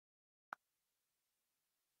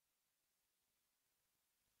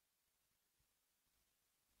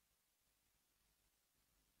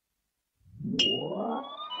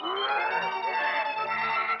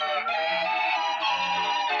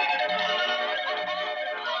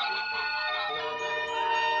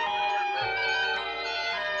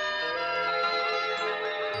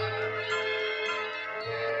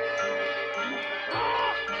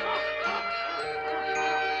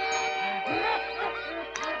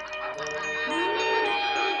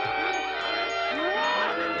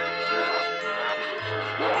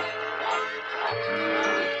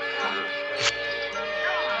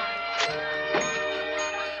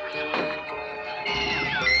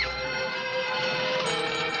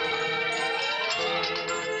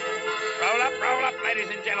ladies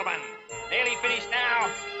and gentlemen. Nearly finished now.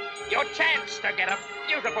 Your chance to get a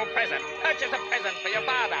beautiful present. Purchase a present for your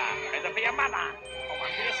father, present for your mother, or one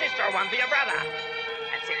for your sister, or one for your brother.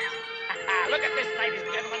 That's it. Look at this, ladies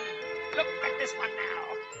and gentlemen. Look at this one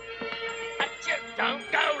now. Don't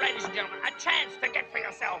go, ladies and gentlemen. A chance to get for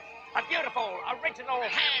yourself a beautiful, original,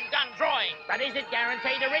 hand-done drawing. But is it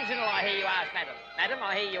guaranteed original, I hear you ask, madam? Madam,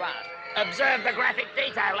 I hear you ask. Observe the graphic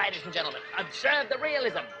detail, ladies and gentlemen. Observe the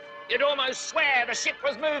realism. You'd almost swear the ship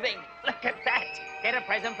was moving. Look at that. Get a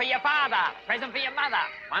present for your father, present for your mother,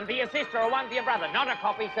 one for your sister or one for your brother. Not a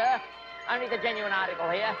copy, sir. Only the genuine article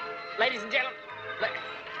here. Ladies and gentlemen...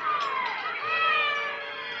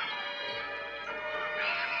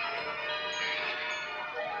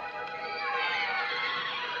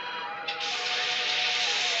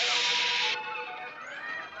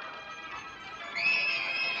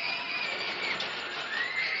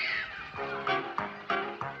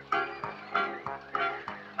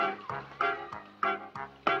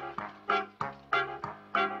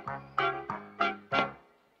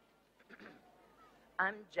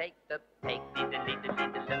 I'm Jake the pig,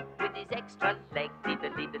 diddle-diddle-diddle-dum, with his extra leg,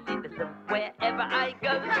 diddle-diddle-diddle-dum. Wherever I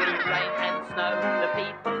go through rain and snow, the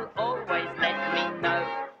people always let me know.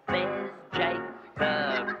 There's Jake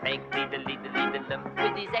the pig, diddle-diddle-diddle-dum,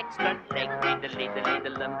 with his extra leg,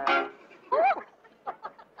 diddle-diddle-diddle-dum.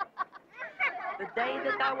 The day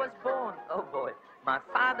that I was born, oh boy, my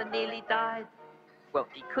father nearly died. Well,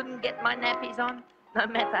 he couldn't get my nappies on, no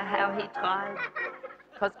matter how he tried.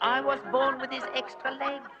 'Cause I was born with his extra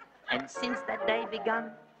leg, and since that day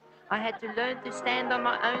begun, I had to learn to stand on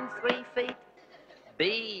my own 3 feet.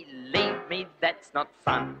 Believe me, that's not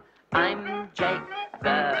fun. I'm Jake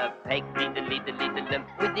the pig, diddle-diddle-diddle-dum,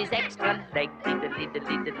 with his extra leg,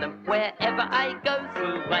 diddle-diddle-diddle-dum. Wherever I go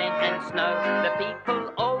through rain and snow, the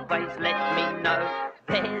people always let me know.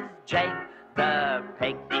 There's Jake the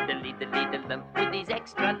pig, diddle-diddle-diddle-dum, with his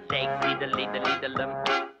extra leg,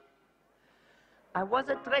 diddle-diddle-diddle-dum. I was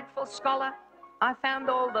a dreadful scholar. I found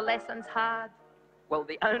all the lessons hard. Well,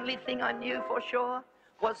 the only thing I knew for sure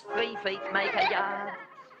was 3 feet make a yard.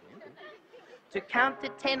 To count to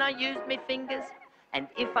 10, I used my fingers, and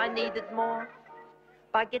if I needed more,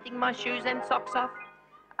 by getting my shoes and socks off,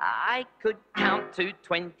 I could count to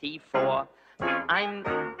 24. I'm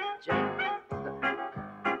Jake.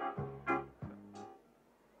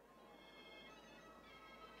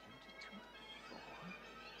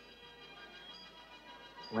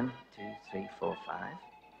 1, 2, 3, 4, 5,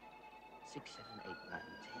 6, 7, 8, 9,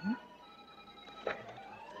 10, 11, 12,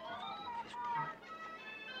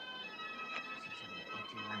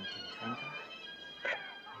 13, 14, 15, 16, 17, 18, 19, 20, 21,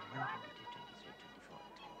 22,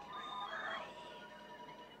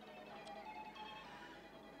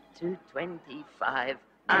 23, 24, 25. 225.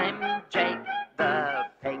 I'm Jake the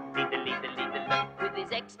pig, diddle-diddle-diddle-dum, with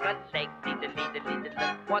his extra leg,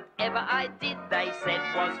 diddle-diddle-diddle-dum. Whatever I did, they said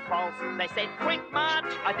was false. They said, quick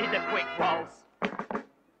march, I did a quick waltz.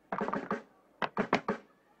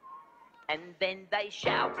 And then they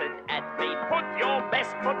shouted at me, put your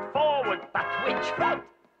best foot forward, but which foot?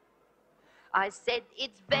 I said,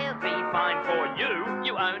 it's very fine for you.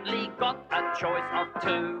 You only got a choice of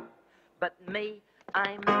 2. But me,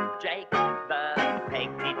 I'm Jake the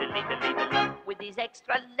pig, diddle-diddle-diddle-dum, with his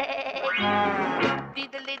extra leg,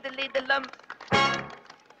 diddle-diddle-diddle-dum.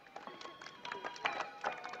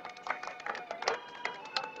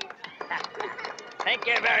 Thank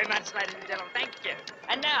you very much, ladies and gentlemen. Thank you.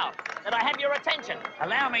 And now that I have your attention,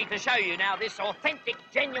 allow me to show you now this authentic,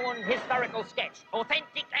 genuine historical sketch.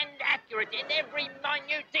 Authentic and accurate in every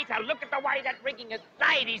minute detail. Look at the way that rigging is.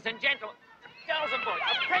 Ladies and gentlemen, girls and boys,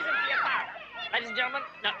 a present for your father. Ladies and gentlemen,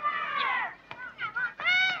 no. Yeah.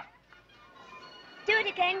 Do it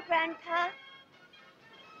again, Grandpa.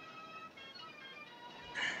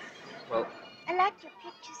 Well... I like your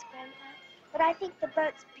pictures, Grandpa, but I think the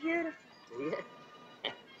boat's beautiful. Do you?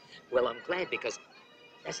 Well, I'm glad, because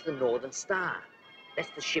that's the Northern Star.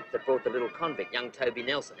 That's the ship that brought the Little Convict, young Toby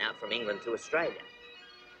Nelson, out from England to Australia.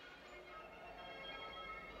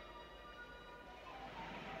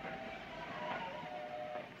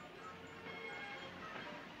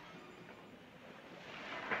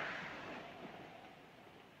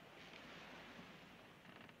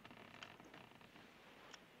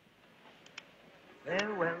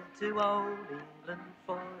 Farewell to old England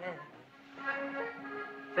forever.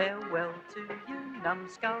 Farewell to you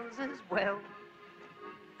numbskulls as well.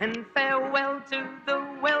 And farewell to the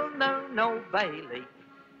well-known Old Bailey,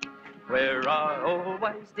 where I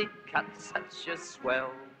always did cut such a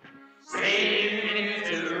swell. Singing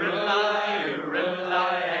to rely,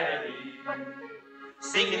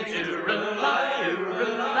 singing to rely,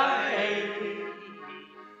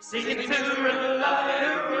 singing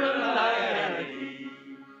to-ra-lie,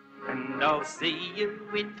 and I'll see you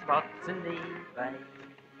in Botany Bay.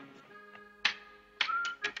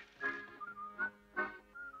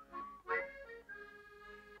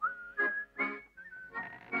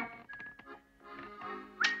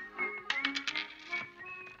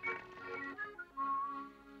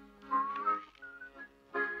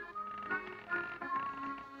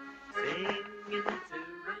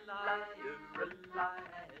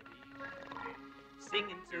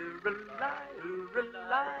 Singing to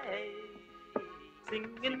rely,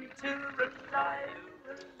 singing to rely,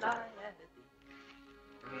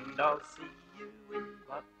 and I'll see you in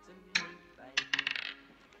Botany Bay.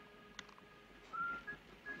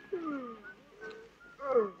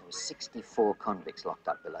 There were 64 convicts locked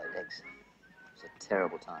up below decks. It was a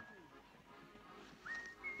terrible time.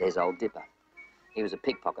 There's old Dipper. He was a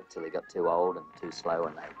pickpocket till he got too old and too slow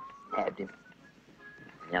and they nabbed him.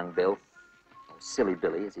 And young Bill, or Silly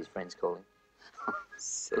Billy as his friends call him.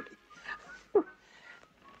 Silly.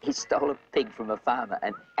 He stole a pig from a farmer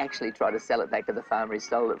and actually tried to sell it back to the farmer he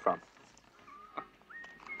stole it from.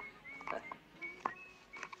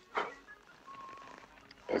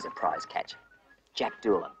 There's a prize catcher. Jack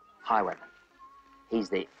Doolan, highwayman. He's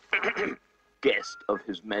the guest of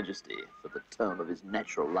His Majesty for the term of his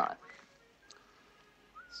natural life.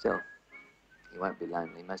 Still, he won't be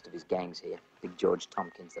lonely. Most of his gang's here. Big George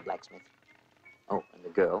Tompkins, the blacksmith. Oh, and the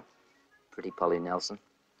girl, pretty Polly Nelson.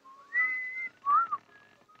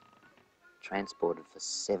 Transported for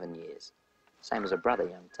 7 years. Same as her brother,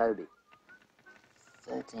 young Toby.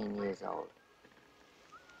 13 years old.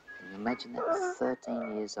 Can you imagine that?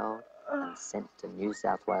 13 years old and sent to New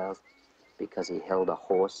South Wales because he held a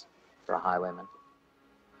horse for a highwayman.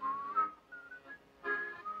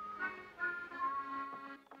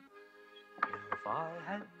 If I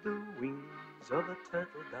had the wings of a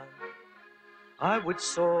turtle dove, I would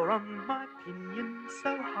soar on my pinions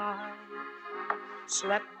so high,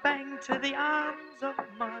 slap bang to the arms of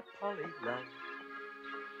my Polly love,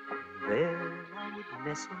 and there I would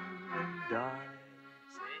nestle and die.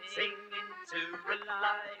 Singing to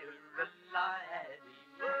rely, singing to rely,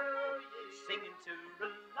 singing to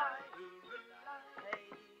rely.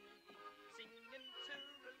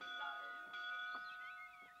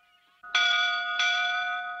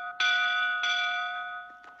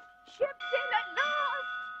 Ship's in at last.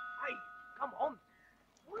 Hey, come on.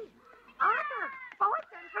 Wait, Arthur,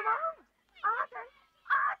 boyfriend from home. Arthur.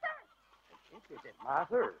 Is it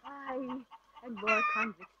Martha? Aye, and more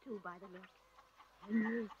convicts too, by the look.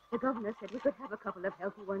 And the governor said we could have a couple of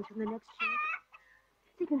healthy ones from the next ship.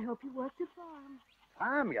 They can help you work the farm.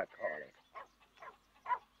 Farm, you call it?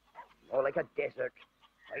 More like a desert.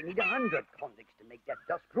 I need 100 convicts to make that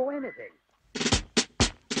dust grow anything.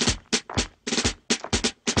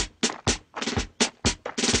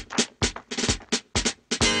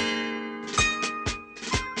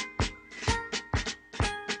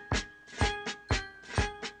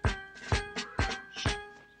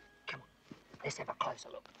 Let's have a closer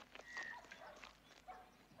look.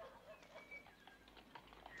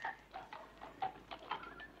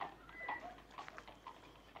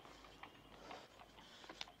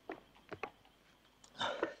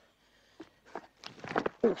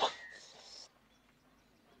 I'm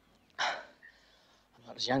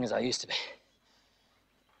not as young as I used to be.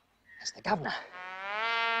 That's the governor.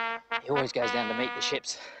 He always goes down to meet the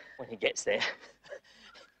ships when he gets there.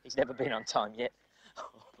 He's never been on time yet.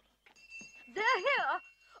 They're here.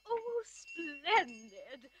 Oh,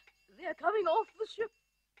 splendid. They're coming off the ship.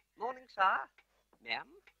 Morning, sir. Ma'am.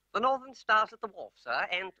 The Northern Star's at the wharf, sir,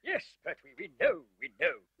 and... Yes, but we know.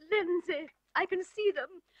 Lindsay, I can see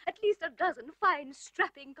them. At least a dozen fine,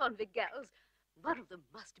 strapping convict gals. One of them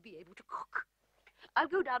must be able to cook. I'll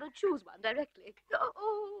go down and choose one directly.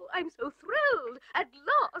 Oh, I'm so thrilled. At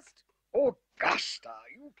last. Augusta,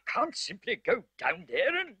 you can't simply go down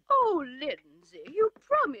there and... Oh, Lindsay, you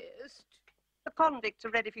promised. The convicts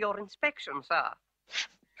are ready for your inspection, sir.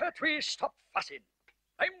 Pertwee, stop fussing.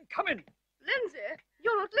 I'm coming. Lindsay,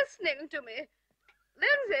 you're not listening to me.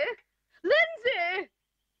 Lindsay! Lindsay!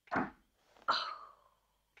 Oh,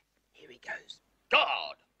 here he goes.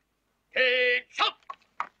 God! Heads up!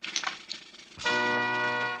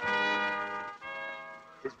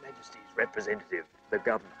 His Majesty's representative, the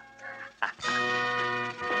governor.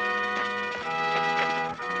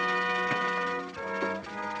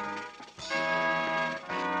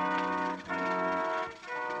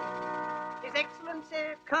 His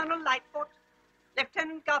Excellency, Colonel Lightfoot,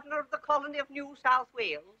 Lieutenant Governor of the Colony of New South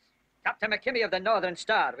Wales. Captain McKimmie of the Northern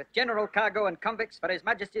Star, with general cargo and convicts for His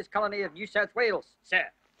Majesty's Colony of New South Wales, sir.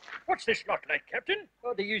 What's this lot like, Captain?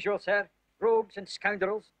 Oh, the usual, sir. Rogues and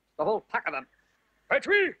scoundrels. The whole pack of them.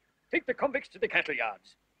 Petrie, take the convicts to the cattle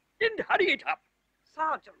yards. And hurry it up.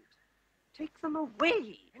 Sergeant, take them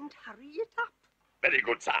away and hurry it up. Very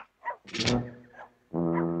good, sir.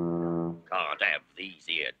 Can't have these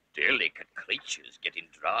here delicate creatures getting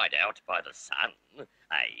dried out by the sun,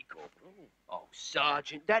 eh, Corporal? Oh,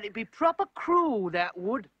 Sergeant, that'd be proper cruel, that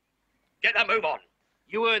would. Get a move on.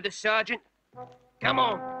 You heard the Sergeant. Come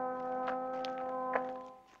on.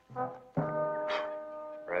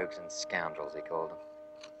 Rogues and scoundrels, he called them.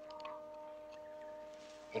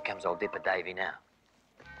 Here comes old Dipper Davy now.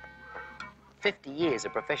 50 years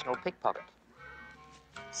of professional pickpocket.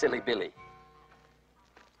 Silly Billy.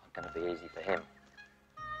 Not going to be easy for him.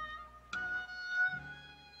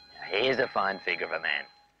 Now, here's a fine figure of a man.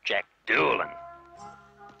 Jack Doolan.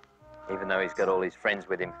 Even though he's got all his friends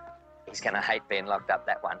with him, he's going to hate being locked up,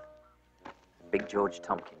 that one. And Big George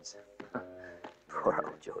Tompkins. Poor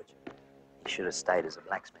old George. He should have stayed as a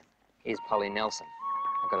blacksmith. Here's Polly Nelson.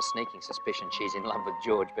 I've got a sneaking suspicion she's in love with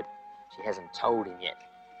George, but she hasn't told him yet.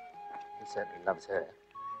 He certainly loves her.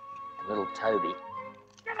 And little Toby.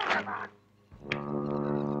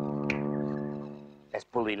 That's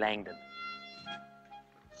Bully Langdon.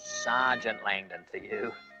 Sergeant Langdon to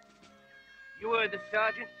you. You heard the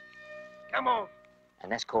Sergeant. Come on.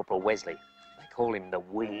 And that's Corporal Wesley. They call him the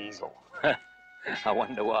Weasel. I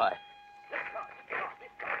wonder why.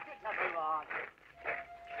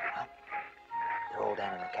 They're all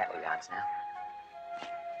down in the cattle yards now.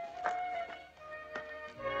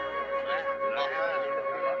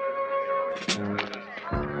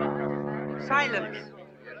 Silence.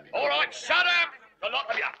 All right, shut up, the lot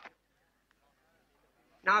of you.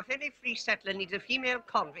 Now, if any free settler needs a female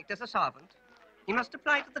convict as a servant, he must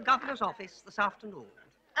apply to the governor's office this afternoon.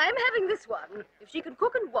 I'm having this one. If she can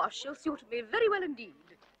cook and wash, she'll suit me very well indeed.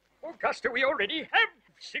 Augusta, we already have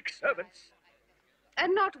 6 servants.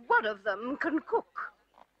 And not one of them can cook.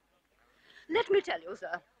 Let me tell you,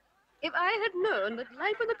 sir, if I had known that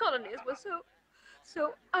life in the colonies was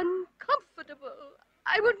so uncomfortable,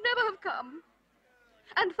 I would never have come.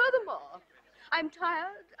 And furthermore, I'm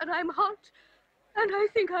tired and I'm hot, and I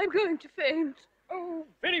think I'm going to faint. Oh,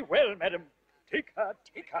 very well, madam. Take her,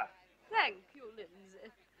 take her. Thank you,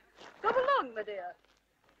 Lindsay. Come along, my dear.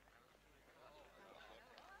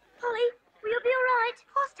 Polly, will you be all right?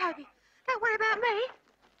 Of course, Toby. Don't worry about me.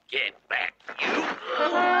 Get back, you.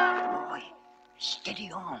 Boy,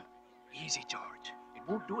 steady on. Easy, George. It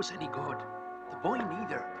won't do us any good. The boy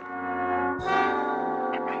neither.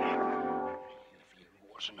 If you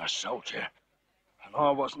wasn't a soldier, and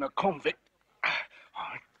I wasn't a convict,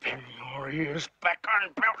 I'd pin your ears back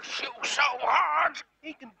and belt you so hard.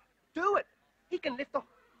 He can do it. He can lift a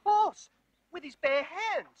horse with his bare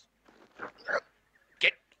hands.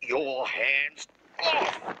 Get your hands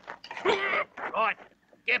off. Right,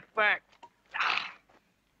 get back.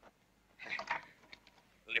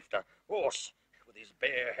 Lift a horse with his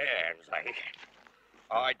bare hands, eh?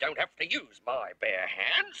 I don't have to use my bare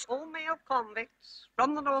hands. All male convicts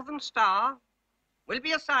from the Northern Star will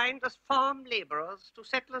be assigned as farm labourers to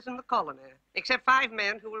settlers in the colony, except 5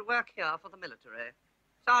 men who will work here for the military.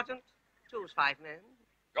 Sergeant, choose 5 men.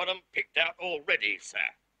 Got 'em picked out already, sir.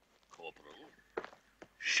 Corporal,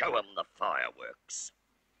 show 'em the fireworks.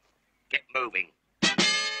 Get moving.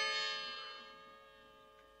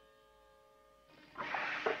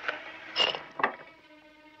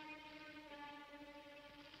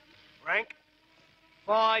 Frank,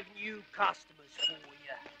 5 new customers for you.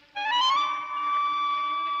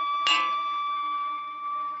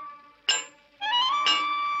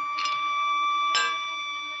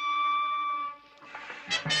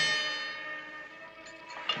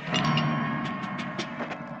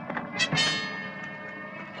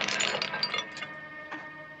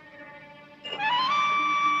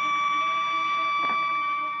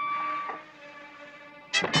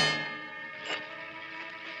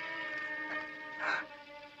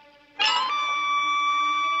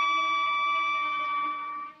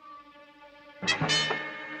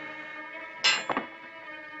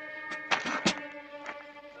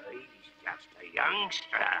 He's just a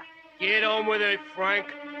youngster. Get on with it, Frank.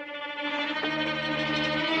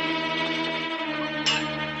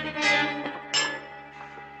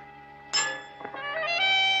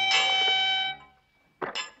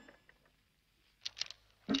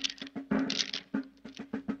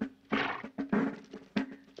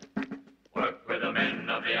 Work with the men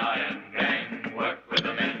of the Iron Gang. Work with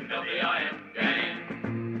the men of the Iron Gang.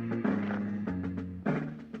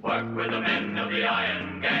 Work with the men of the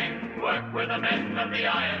Iron Gang. Work with the men of the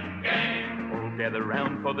Iron Gang. gather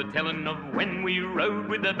round for the telling of when we rode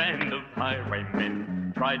with a band of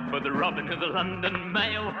highwaymen. Tried for the robbing of the London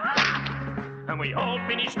Mail. And we all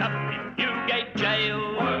finished up in Newgate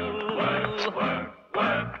Jail. Work, work,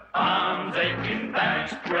 work. Arms aching,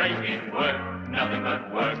 backs breaking, work. Nothing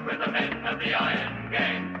but work with the men of the Iron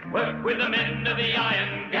Gang. Work with the men of the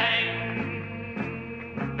Iron Gang.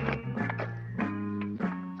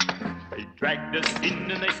 They dragged us in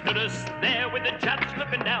and they stood us there with the judge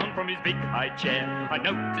looking down from his big high chair. I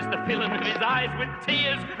noticed the filling of his eyes with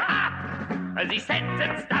tears as he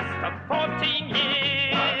sentenced us to 14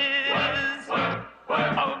 years of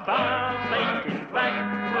bar-making,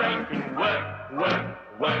 back-breaking work, work,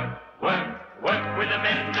 work, work, work with the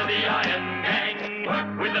men of the Iron Gang,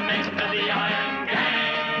 work with the men of the Iron Gang.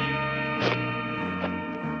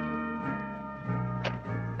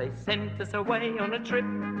 They sent us away on a trip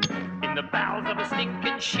in the bowels of a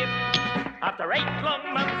stinking ship. After 8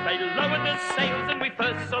 long months they lowered the sails and we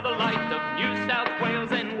first saw the light of New South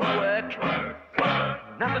Wales. And work, work, work,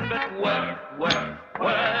 nothing but work, work,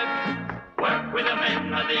 work, work with the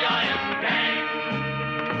men of the Iron Gang.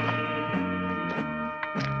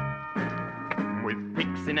 With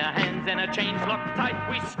picks in our hands and our chains locked tight,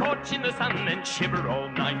 we scorch in the sun and shiver all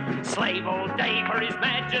night. Slave all day for His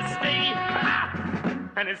Majesty.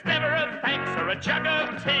 And it's never a thanks or a jug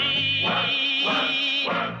of tea. Work, work,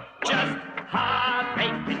 work, just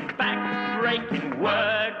hard-aching, back-breaking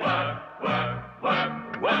work. Work, work,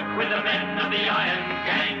 work, work with the men of the Iron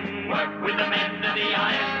Gang. Work with the men of the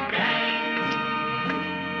Iron Gang.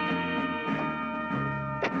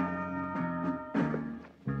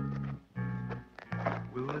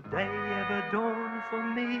 Will the day ever dawn for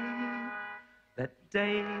me? That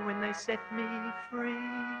day when they set me free?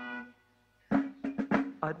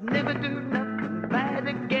 I'd never do nothing bad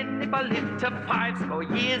again if I lived to 50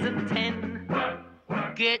 years and 10.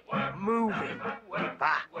 Get moving,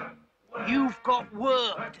 Dipper. You've got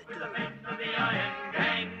work to do. Work with the men of the Iron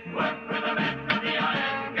Gang. Work with the men of the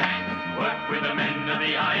Iron Gang. Work with the men of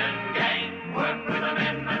the Iron Gang. Work with the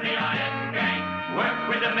men of the Iron Gang. Work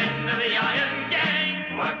with the men of the Iron Gang.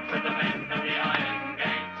 Work with the men of the Iron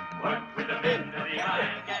Gang. Work with the men of the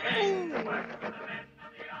Iron Gang. Work with the men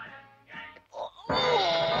of the Iron Gang.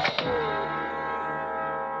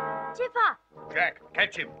 Tipper! Jack,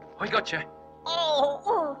 catch him. I got you.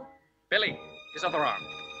 Oh! Billy, his other arm.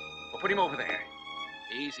 We'll put him over there.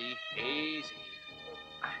 Easy, easy.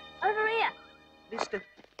 Over here. Mr.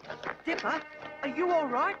 Dipper, are you all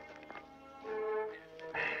right?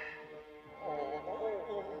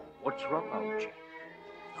 What's wrong, old chap?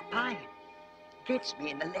 The pain gets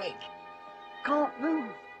me in the leg. Can't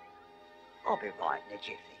move. I'll be right in a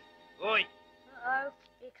jiffy. Oi, Uh-oh,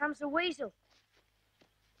 here comes the weasel.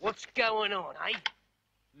 what's going on, eh?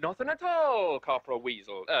 Nothing at all, Corporal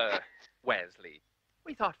Weasel. Wesley.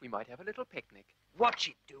 We thought we might have a little picnic. Watch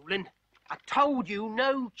it, Doolin. I told you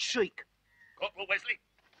no cheek. Corporal Wesley,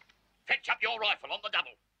 fetch up your rifle on the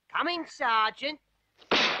double. Come in, Sergeant.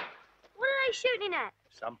 What are they shooting at?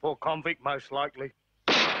 Some poor convict, most likely.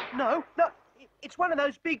 No, it's one of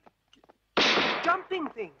those big jumping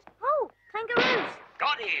things. Oh, kangaroos.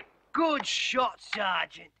 Got him. Good shot,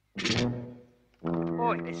 Sergeant.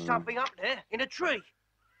 Boy, there's something up there in a tree.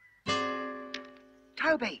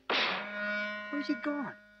 Toby! Where's he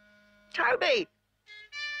gone? Toby!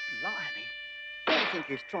 Blimey. I think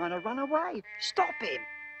he's trying to run away. Stop him!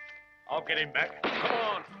 I'll get him back. Come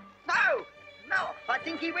on. No! No! I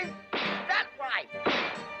think he went that way!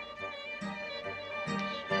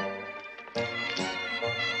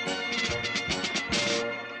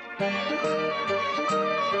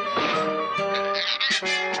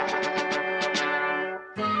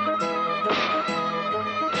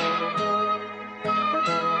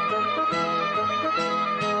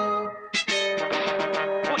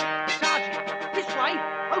 Sergeant, this way,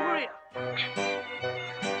 over here.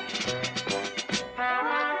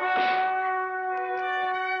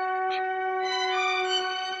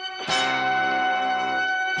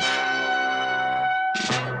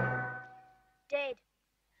 Dead.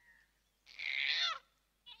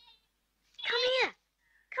 Come here.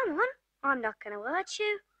 Come on. I'm not going to hurt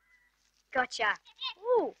you. Gotcha.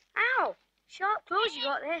 Ooh, ow. Sharp claws you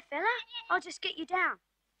got there, fella. I'll just get you down.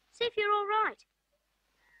 See if you're all right.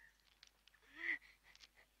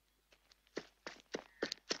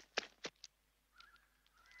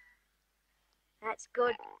 That's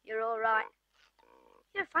good. You're all right.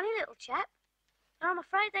 You're a funny little chap. And I'm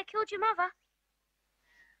afraid they killed your mother.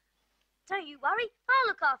 Don't you worry. I'll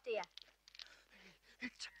look after you.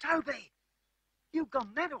 It's Toby! You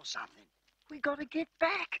gone mad or something? We gotta get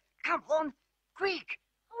back. Come on, quick!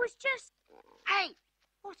 I was just... Hey,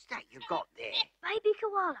 what's that you got there?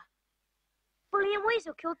 Koala. Bully and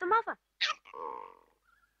Weasel killed the mother.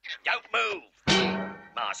 Don't move,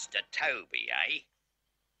 Master Toby, eh?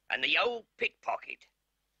 And the old pickpocket.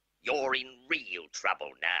 You're in real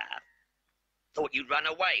trouble now. Thought you'd run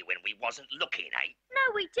away when we wasn't looking, eh?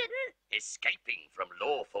 No, we didn't. Escaping from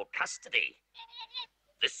lawful custody.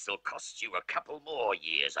 This'll cost you a couple more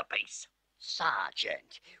years apiece.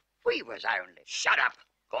 Sergeant, we was only... Shut up,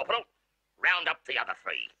 Corporal. Round up the other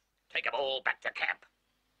three. Take 'em all back to camp.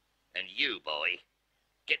 And you, boy,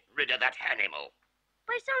 get rid of that animal.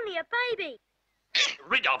 But it's only a baby. Get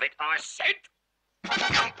rid of it, I said.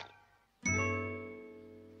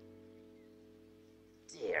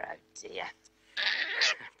 Dear, oh dear.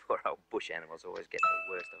 Poor old bush animals always get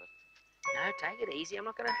the worst of it. No, take it easy. I'm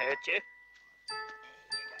not going to hurt you.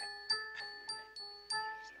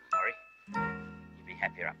 Sorry. You'll be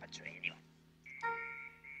happier up a tree anyway.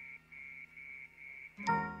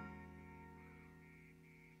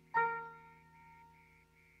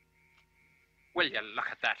 Will you look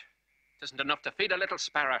at that? It isn't enough to feed a little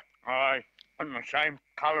sparrow. Aye, and the same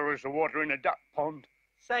colour as the water in a duck pond.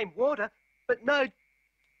 Same water, but no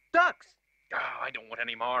ducks. Oh, I don't want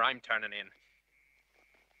any more. I'm turning in.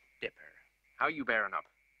 Dipper, how you bearing up?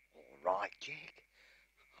 All right, Jack.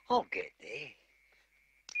 I'll get there.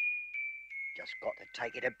 Just got to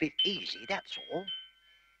take it a bit easy, that's all.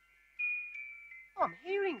 I'm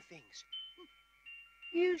hearing things.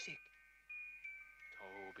 Music.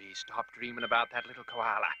 Toby, stop dreaming about that little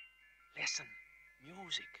koala. Listen,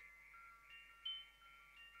 music.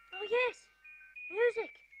 Oh, yes.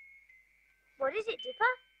 Music. What is it,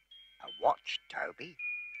 Dipper? A watch, Toby.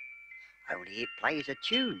 Only it plays a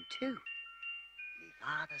tune, too. Me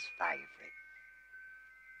father's favourite.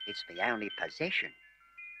 It's my only possession.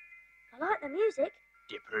 I like the music.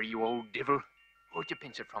 Dipper, you old divil. Who'd you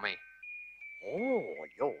pinch it from me? Oh,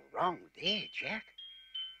 you're wrong there, Jack.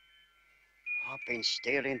 I've been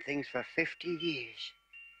stealing things for 50 years.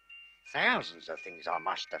 Thousands of things I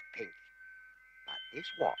must have pinched. But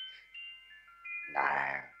this watch,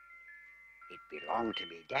 no, it belonged to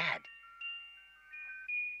me dad.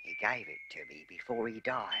 He gave it to me before he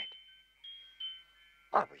died.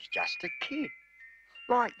 I was just a kid,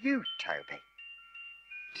 like you, Toby.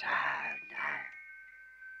 No,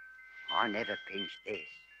 I never pinched this.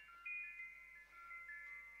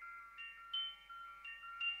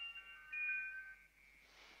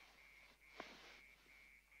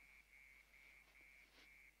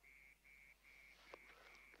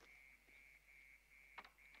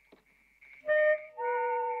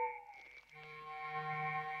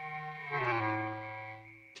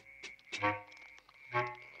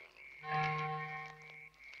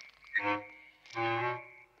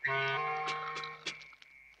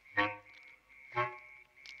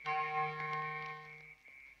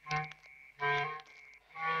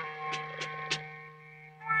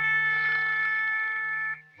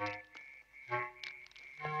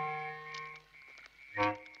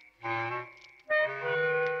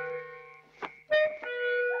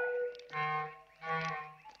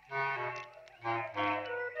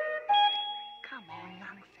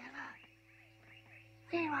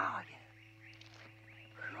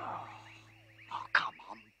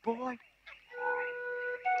 Boy. There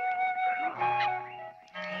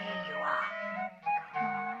you are.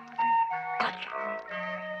 Gotcha.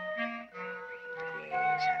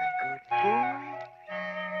 There's a good boy.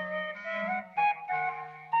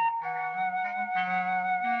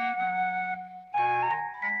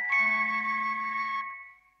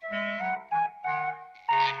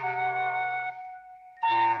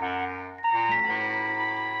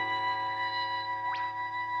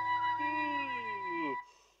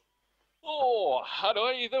 Oh, had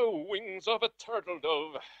I the wings of a turtle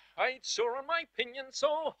dove, I'd soar on my pinion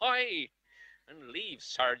so high, and leave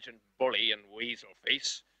Sergeant Bully and Weasel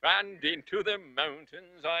Face, and into the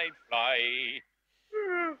mountains I'd fly.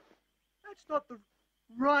 That's not the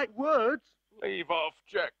right words. Leave off,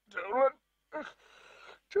 Jack Doolan.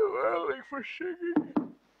 Too early for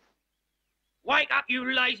singing. Wake up, you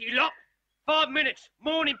lazy lot. 5 minutes.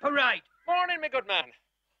 Morning parade. Morning, my good man.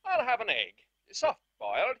 I'll have an egg,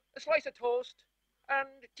 soft-boiled, a slice of toast, and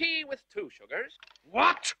tea with 2 sugars.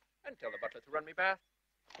 What? And tell the butler to run me bath.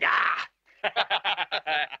 Ah!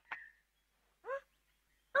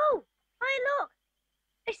 Oh, hey, look.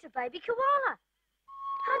 It's the baby koala.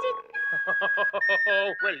 How did...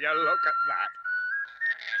 Will you look at that?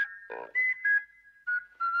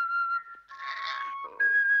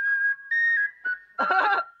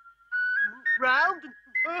 Round and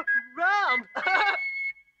round.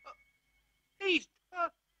 He's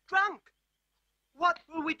drunk. What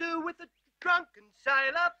will we do with the drunken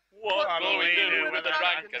sailor? What'll we do with a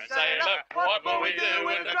drunken sailor? What will we do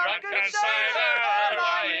with a drunken sailor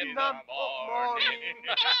early in the morning?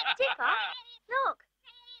 Tipper, look.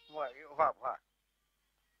 What? Well,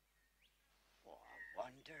 I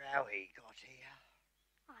wonder how he got here.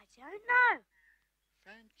 I don't know.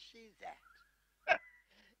 Fancy that.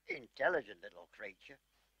 Intelligent little creature.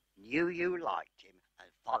 Knew you liked him and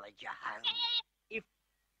followed you home. If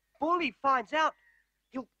Bully finds out,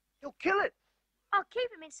 he'll kill it. I'll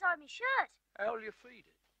keep him inside my shirt. How'll you feed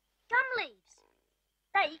it? Gum leaves.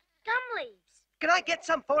 They eat gum leaves. Can I get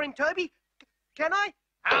some for him, Toby? Can I?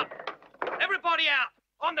 Out! Everybody out!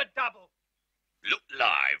 On the double! Look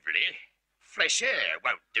lively. Fresh air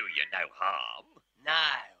won't do you no harm. No,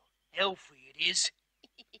 healthy it is.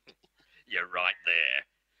 You're right there.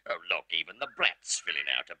 Oh, look, even the brat's filling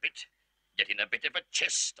out a bit. Getting a bit of a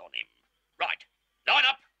chest on him. Right, line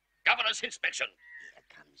up. Governor's inspection. Here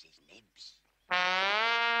comes his nibs.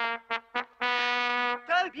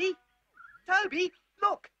 Toby,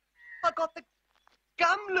 look. I got the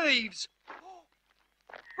gum leaves.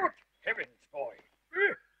 Good heavens, boy.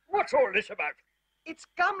 What's all this about? It's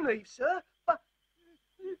gum leaves, sir, for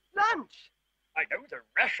lunch. I know the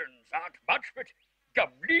rations aren't much, but gum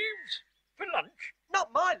leaves for lunch?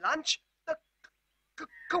 Not my lunch. The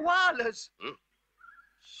koalas.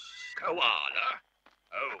 Koala?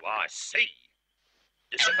 Oh, I see.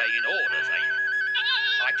 Disobeying orders, eh?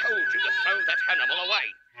 I told you to throw that animal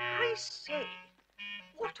away. I say,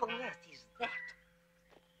 what on earth is that?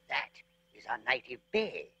 That is a native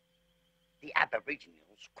bear. The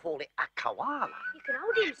Aboriginals call it a koala. You can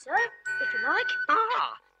hold him, sir, if you like.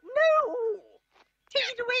 Ah, no!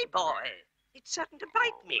 Take it away, boy. It's certain to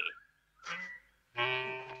bite me. Good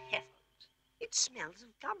heavens, it smells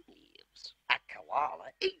of gum leaves. A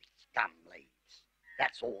koala eats gum leaves.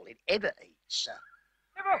 That's all it ever eats, sir.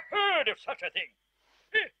 Never heard of such a thing.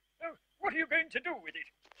 What are you going to do with it?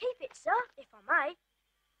 Keep it, sir, if I may.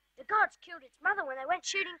 The guards killed its mother when they went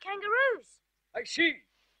shooting kangaroos. I see.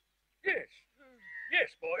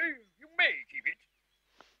 Yes, boy, you may keep it.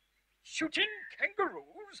 Shooting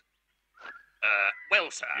kangaroos?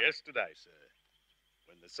 Well, sir. Yesterday, sir,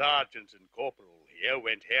 when the sergeant and corporal here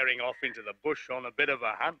went herring off into the bush on a bit of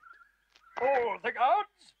a hunt. All the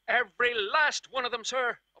guards? Every last one of them,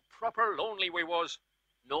 sir. A proper lonely we was.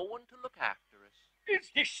 No one to look after us.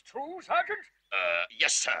 Is this true, Sergeant?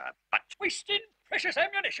 Yes, sir, but... Wasting precious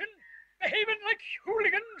ammunition? Behaving like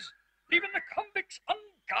hooligans? Leaving the convicts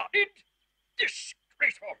unguarded?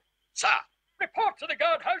 Disgraceful. Sir. Report to the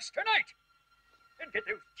guardhouse tonight. And get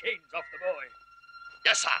those chains off the boy.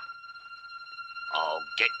 Yes, sir. I'll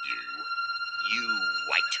get you. You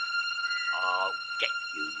wait. I'll get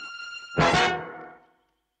you.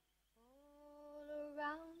 All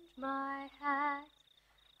around my hat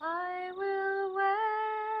I will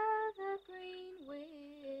wear the green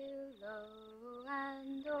willow,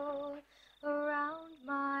 and all around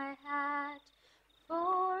my hat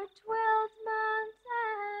for 12 months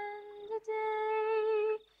and a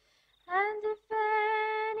day. And if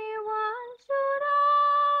anyone should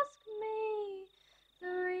ask me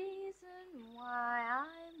the reason why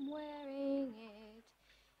I'm wearing it,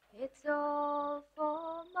 it's all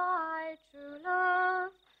for my true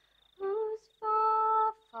love, who's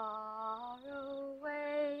far, far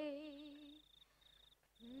away.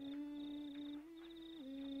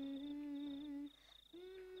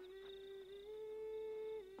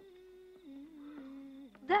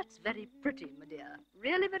 That's very pretty, my dear.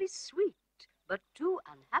 Really very sweet, but too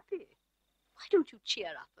unhappy. Why don't you cheer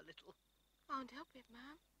up a little? Can't help it,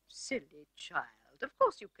 ma'am. Silly child. Of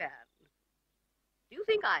course you can. Do you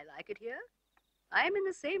think I like it here? I am in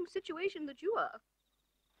the same situation that you are.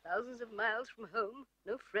 Thousands of miles from home,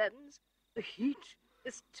 no friends, the heat,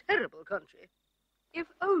 this terrible country. If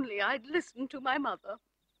only I'd listened to my mother.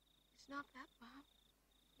 It's not that, Mom.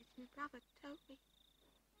 It's my brother, Toby.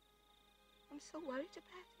 I'm so worried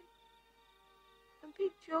about him. And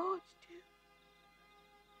Big George, too.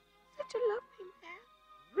 Such a lovely man.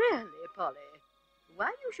 Really, Polly? Why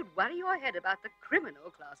you should worry your head about the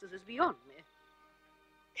criminal classes is beyond me.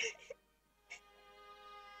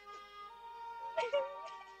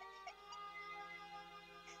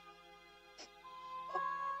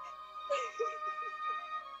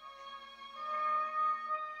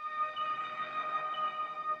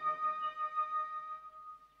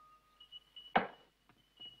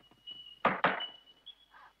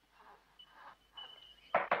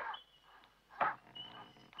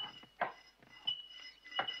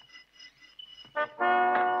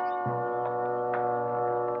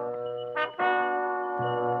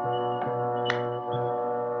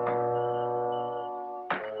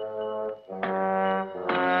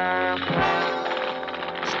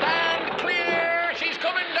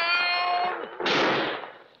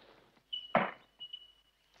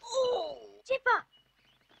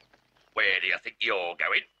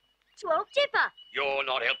 Swallow Tipper. You're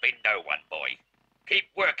not helping no one, boy. Keep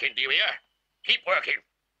working, do you hear? Keep working.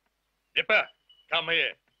 Dipper, come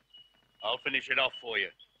here. I'll finish it off for you.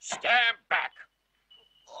 Stand back.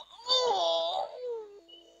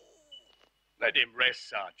 Let him rest,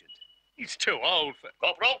 Sergeant. He's too old for...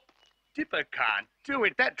 Corporal? Dipper can't do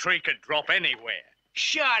it. That tree could drop anywhere.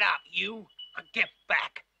 Shut up, you. And get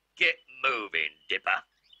back. Get moving, Dipper.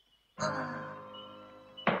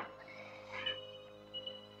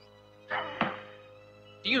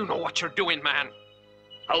 Do you know what you're doing, man?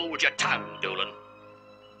 Hold your tongue, Doolin.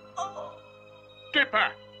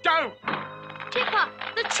 Dipper, don't! Tipper,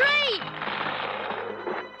 the tree!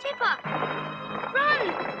 Tipper,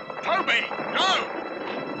 run! Toby, no!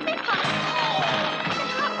 Tipper!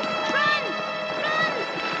 Tipper, run! Run!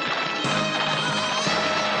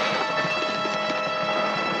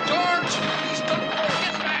 George! He's done more.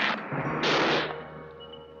 Get back!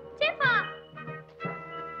 Tipper!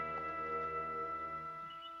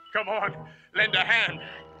 Come on, lend a hand.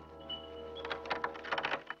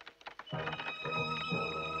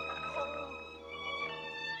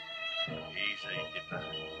 Easy, Dipper.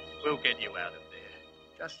 We'll get you out of there.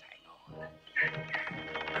 Just hang on.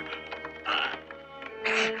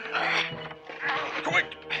 Quick!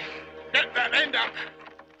 Get that end up!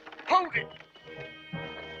 Hold it!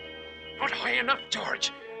 Not high enough,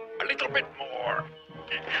 George. A little bit more.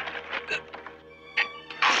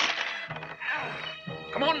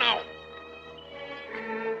 Come on now.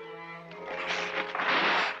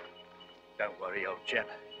 Don't worry, old chap.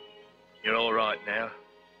 You're all right now.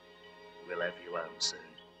 We'll have you home soon.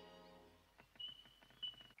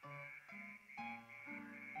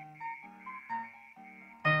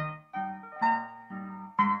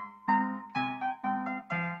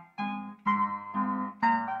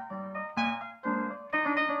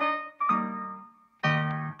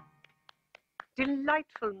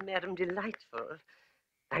 Delightful, madam, delightful.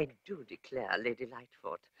 I do declare, Lady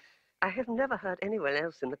Lightfoot, I have never heard anyone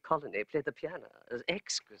else in the colony play the piano as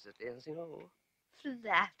exquisitely as you.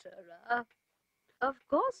 Flatterer. Of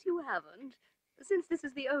course you haven't, since this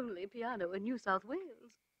is the only piano in New South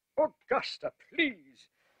Wales. Augusta, please.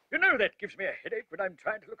 You know that gives me a headache when I'm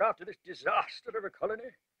trying to look after this disaster of a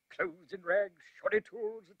colony. Clothes in rags, shoddy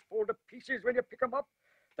tools that fall to pieces when you pick 'em up.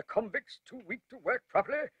 The convicts too weak to work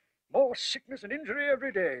properly. More sickness and injury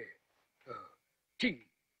every day. Oh, tea.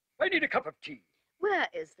 I need a cup of tea. Where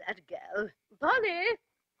is that girl? Polly!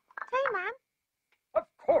 Tea, ma'am. Of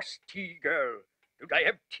course, tea, girl. Don't I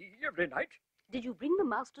have tea every night? Did you bring the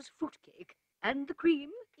master's fruitcake? And the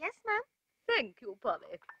cream? Yes, ma'am. Thank you,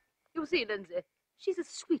 Polly. You see, Lindsay, she's a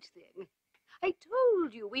sweet thing. I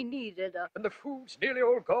told you we needed a... And the food's nearly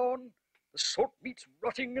all gone. The salt meat's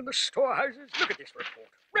rotting in the storehouses. Look at this report.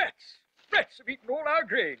 Rats! Rats have eaten all our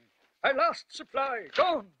grain. Our last supply,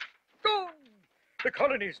 gone. Gone. The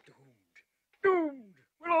colony's doomed. Doomed.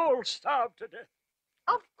 We'll all starve to death.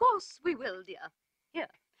 Of course we will, dear. Here,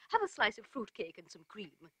 have a slice of fruitcake and some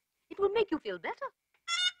cream. It will make you feel better.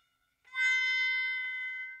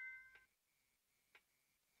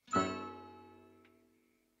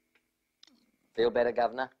 Feel better,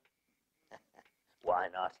 Governor? Why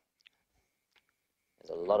not?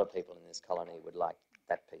 There's a lot of people in this colony who would like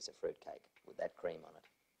that piece of fruitcake with that cream on it.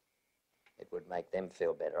 It would make them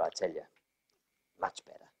feel better, I tell you. Much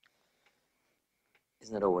better.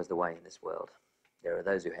 Isn't it always the way in this world? There are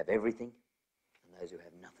those who have everything and those who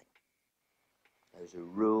have nothing. Those who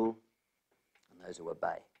rule and those who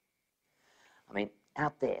obey. I mean,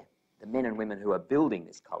 out there, the men and women who are building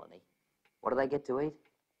this colony, what do they get to eat?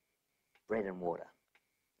 Bread and water,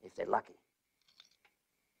 if they're lucky.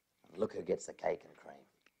 And look who gets the cake and cream.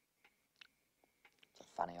 It's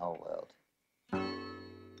a funny old world.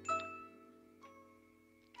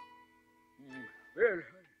 Well,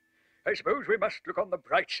 I suppose we must look on the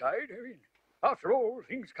bright side. I mean, after all,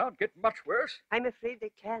 things can't get much worse. I'm afraid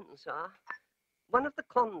they can, sir. One of the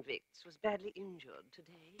convicts was badly injured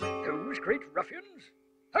today. Those great ruffians?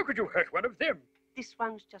 How could you hurt one of them? This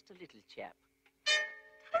one's just a little chap.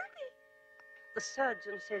 The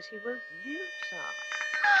surgeon says he won't live, sir.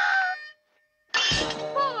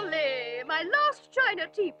 Polly, my last china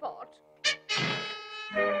teapot.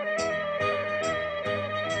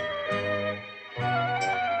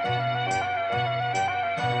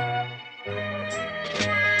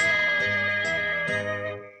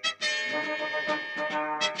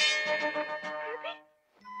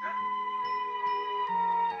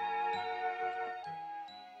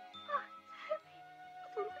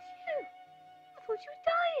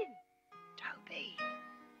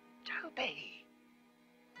 Toby!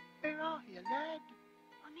 Where are you, lad?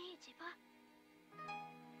 I'm here, Tipper.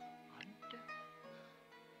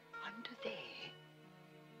 I'm under there.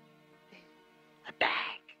 There's a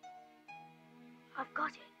bag. I've got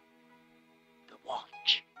it. The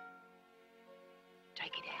watch.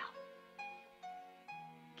 Take it out.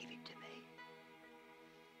 Give it to me.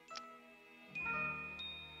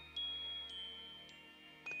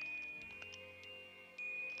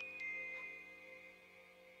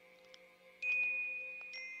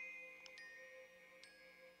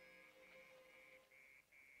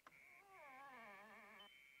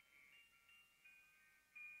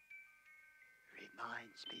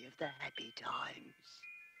 Reminds me of the happy times.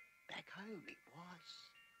 Back home it was.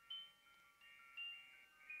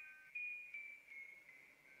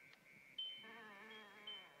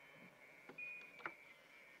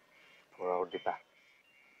 Poor old Dipper.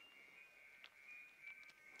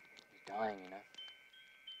 He's dying, you know.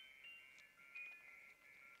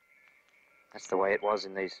 That's the way it was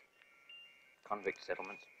in these convict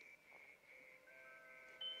settlements.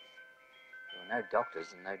 There were no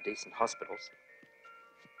doctors and no decent hospitals.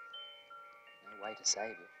 No way to save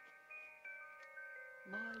you.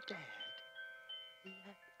 My dad,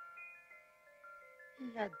 he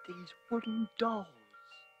had these wooden dolls,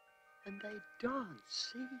 and they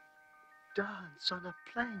dance, see? Dance on a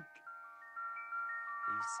plank.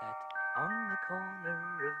 He sat on the corner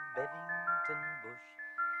of Bevington Bush,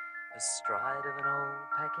 astride of an old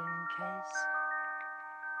packing case,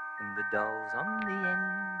 and the dolls on the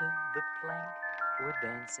end of the plank were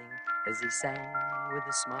dancing as he sang with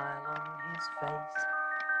a smile on his face.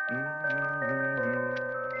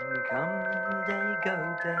 Come day, go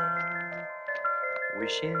day,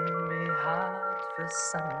 wishing me hard for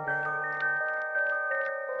Sunday,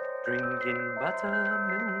 drinking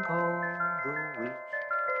buttermilk all the week,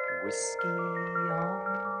 whiskey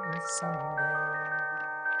on a Sunday.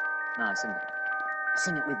 Nice, isn't it?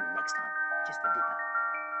 Sing it with me next time, just for Dipper.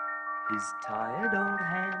 His tired old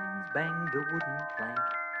hands banged the wooden plank,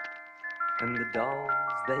 and the dolls,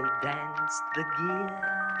 they danced the gear.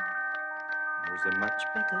 It was a much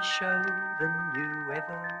better show than you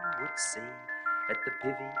ever would see at the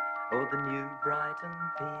Pivy or the New Brighton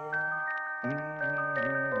Pier.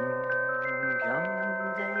 Come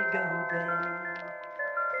day, go day,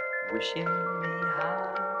 wishing me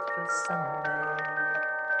hard for Sunday,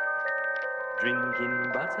 drinking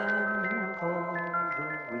buttermilk all the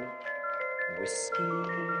week, whiskey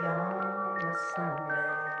on a Sunday.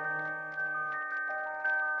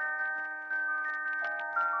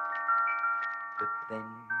 But then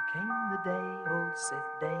came the day old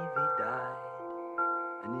Seth Davy died,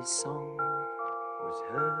 and his song was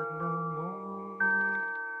heard no more.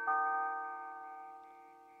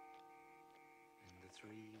 And the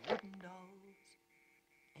three wooden dolls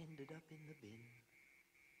ended up in the bin,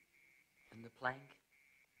 and the plank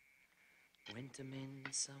went to mend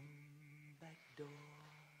some back door.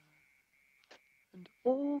 And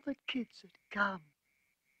all the kids had come.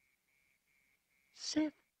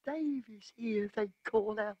 Seth Davy's here, they'd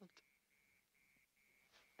call out.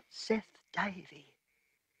 Seth Davy.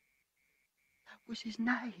 That was his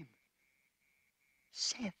name.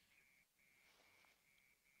 Seth.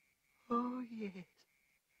 Oh, yes.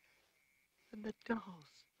 And the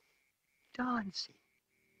dolls dancing.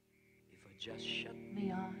 If I just shut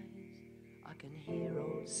me eyes, I can hear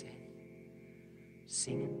old Seth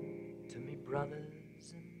singing to me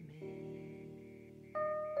brothers and me.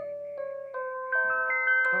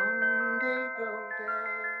 Come day, go day,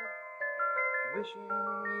 wishing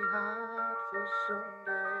me hard for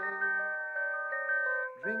Sunday,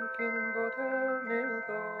 drinking buttermilk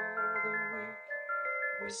all the week,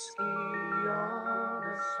 whiskey on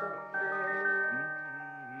a Sunday.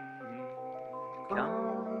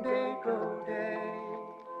 Come day, go day,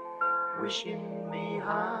 wishing me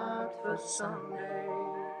hard for Sunday,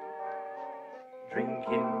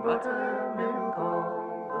 drinking buttermilk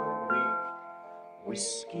all the week,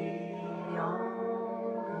 whiskey on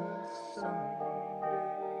a Sunday.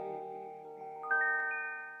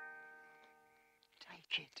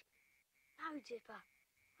 Take it. No, Dipper,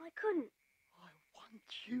 I couldn't. I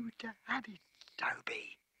want you to have it,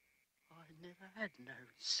 Toby. I never had no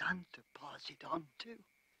son to pass it on to.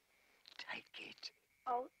 Take it.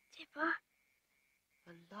 Oh, Dipper.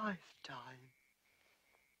 A lifetime.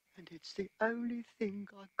 And it's the only thing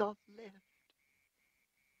I got left.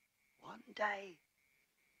 One day,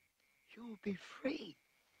 you'll be free.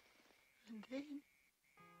 And then...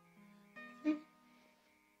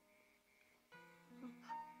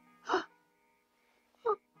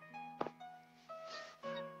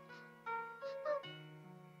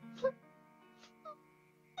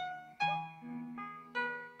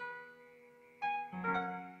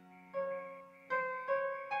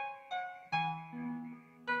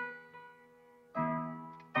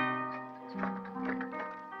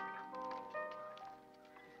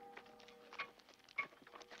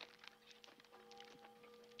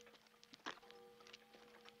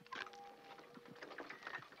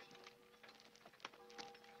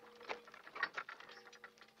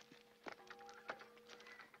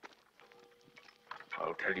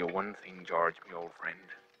 I'll tell you one thing, George, my old friend.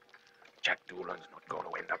 Jack Doolan's not going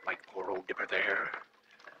to end up like poor old Dipper there.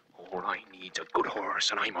 All I need's a good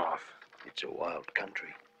horse, and I'm off. It's a wild country.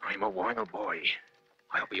 I'm a wild boy.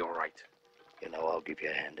 I'll be all right. You know, I'll give you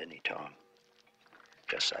a hand any time.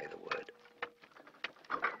 Just say the word.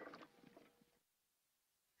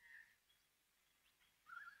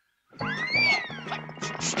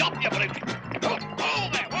 Stop, you brute! Oh, whoa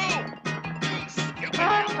there, whoa! You stupid!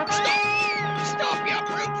 Stop! Stop, you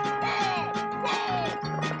brute! Whoa! Whoa!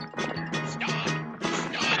 Stop!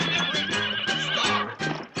 Stop, you brute! Stop!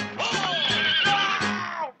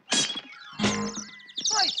 Whoa!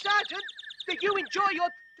 Hey, Sergeant, did you enjoy your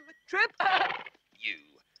trip?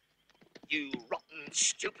 You rotten,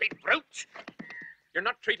 stupid brute! You're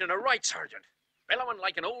not treating her right, Sergeant. Bellowing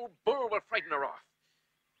like an old bull will frighten her off.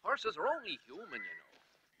 Horses are only human, you know.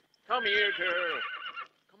 Come here, girl.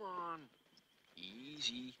 Come on.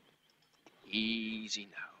 Easy. Easy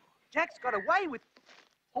now. Jack's got away with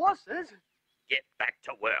horses. Get back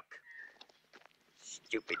to work.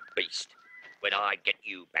 Stupid beast. When I get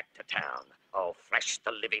you back to town, I'll thrash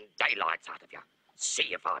the living daylights out of you.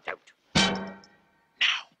 See if I don't.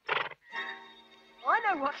 I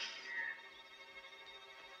know what...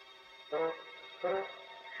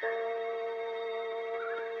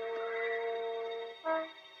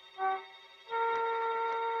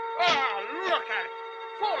 Ah, look at it!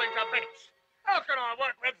 Falling to bits! How can I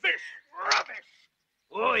work with this rubbish?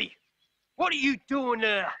 Oi, what are you doing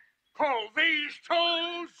there? Pull these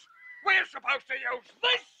tools! We're supposed to use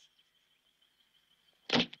this!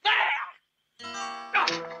 There! Ah,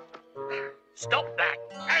 Stop that!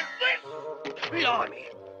 and this! Blimey,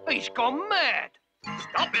 he's gone mad.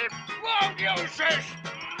 Stop him! Won't use this!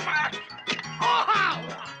 Oh!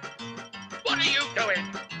 What are you doing?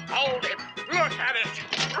 Hold him! Look at it!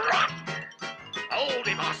 Run! Hold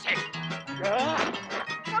him, I said!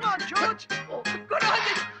 Come on, George. Good on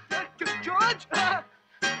you, George. Now,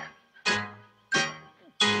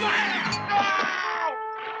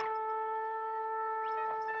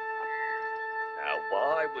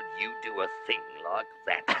 why would you do a thing like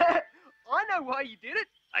that? I know why you did it.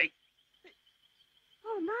 Hey?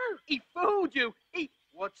 Oh, no. He fooled you.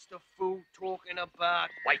 What's the fool talking about?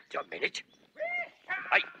 Wait a minute.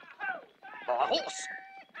 Hey, my horse.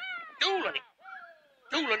 Doolan.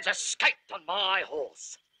 Doolan's escaped on my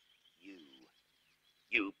horse.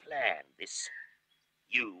 You planned this.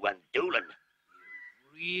 You and Doolan.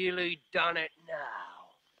 Really done it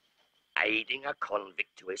now. Aiding a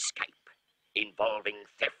convict to escape, involving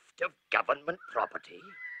theft of government property,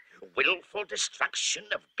 willful destruction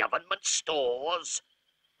of government stores.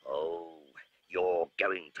 Oh, you're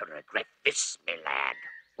going to regret this, me lad.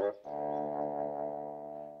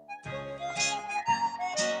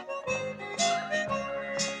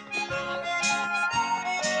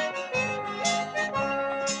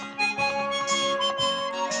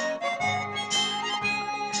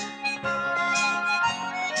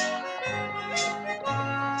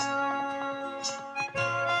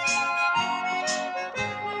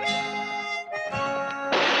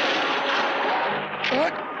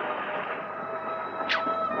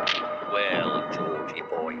 Well, Georgie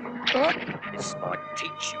boy, this might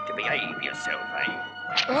teach you to behave yourself, eh?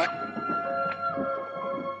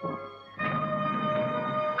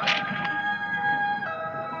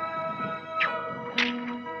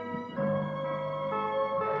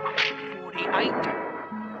 48.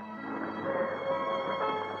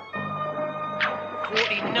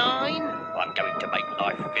 49. I'm going to make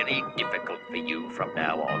life very difficult for you from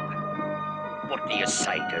now on. What do you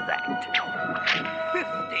say to that? 50.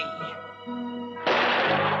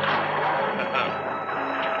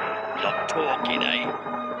 Not talking, eh?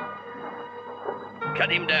 Cut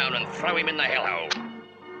him down and throw him in the hellhole.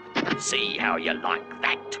 See how you like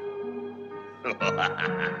that.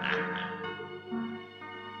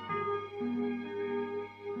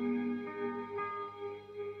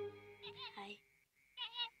 Hey,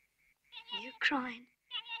 are you crying?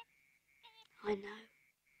 I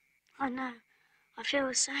know. I feel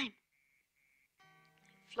the same.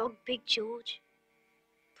 Flogged Big George,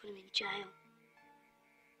 put him in jail.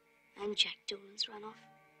 And Jack Doolan's run off.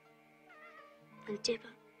 And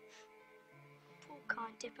Dipper, poor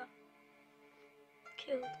kind Dipper,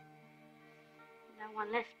 killed. No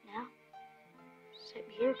one left now,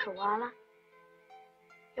 except you, Koala.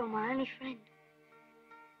 You're my only friend.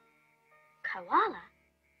 Koala?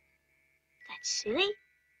 That's silly.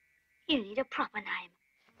 You need a proper name.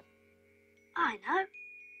 I know.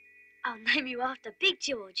 I'll name you after Big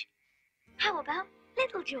George. How about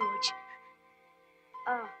Little George?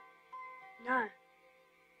 Oh, no.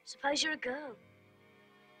 Suppose you're a girl.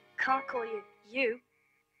 Can't call you you.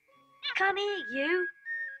 come here, you.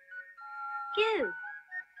 You.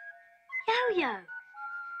 Yo-yo.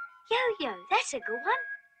 Yo-yo, that's a good one.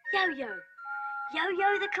 Yo-yo.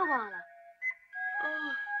 Yo-yo the koala.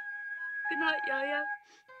 Oh, good night, Yo-yo.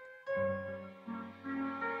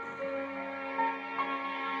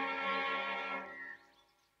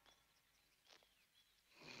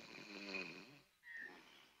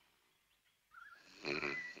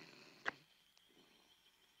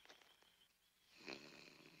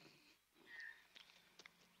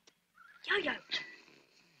 Yo-yo.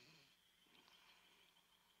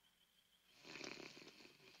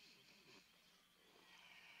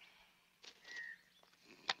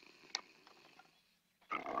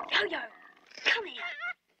 Yo-yo, come here.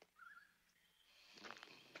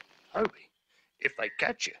 Toby, if they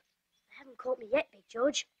catch you. They haven't caught me yet, Big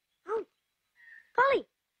George. Oh, Polly.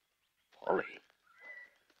 Polly?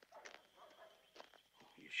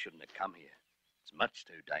 You shouldn't have come here. It's much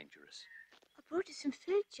too dangerous. I brought you some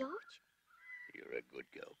food, George. You're a good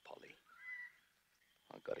girl, Polly.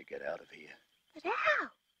 I've got to get out of here. But how?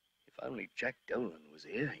 If only Jack Dolan was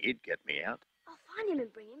here, he'd get me out. I'll find him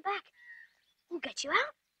and bring him back. We'll get you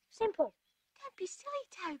out. Simple. Don't be silly,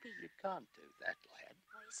 Toby. You can't do that, lad.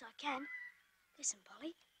 Oh, yes, I can. Listen,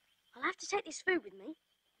 Polly. I'll have to take this food with me.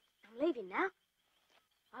 I'm leaving now.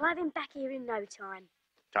 I'll have him back here in no time.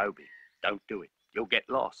 Toby, don't do it. You'll get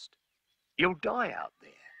lost. You'll die out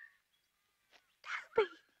there. Toby.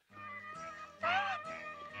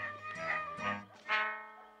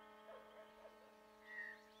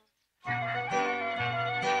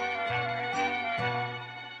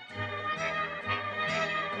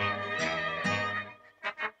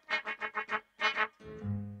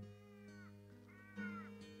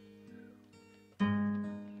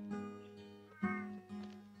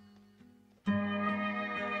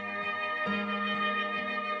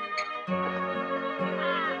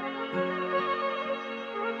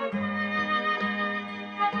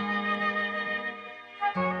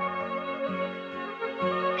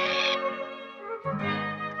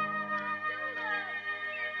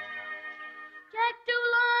 Jack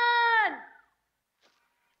Dolan!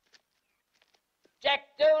 Jack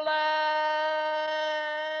Dolan!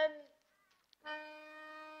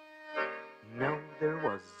 Now there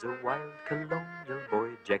was a wild colonial boy,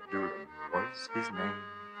 Jack Dolan was his name.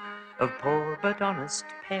 Of poor but honest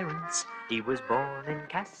parents, he was born in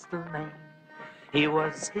Castlemaine. He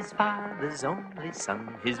was his father's only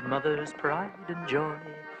son, his mother's pride and joy,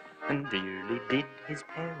 and dearly did his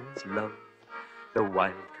parents love the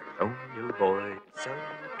wild colonial boy. So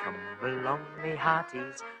come along, me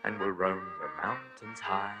hearties, and we'll roam the mountains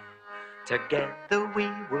high. Together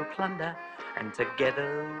we will plunder, and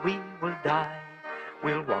together we will die.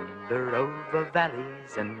 We'll wander over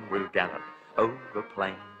valleys, and we'll gallop over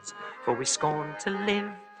plains, for we scorn to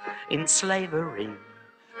live in slavery,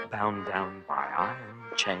 bound down by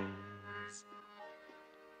iron chains.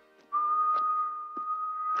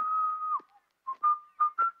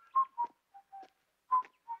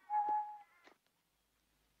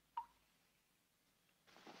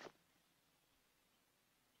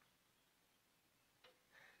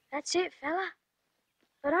 That's it, fella.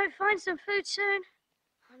 If I don't find some food soon,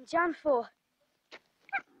 I'm done for.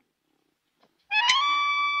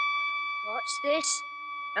 Watch this.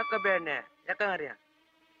 Yaka berne, yaka ngaria.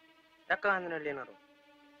 Yaka andana lenaro.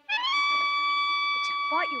 It's a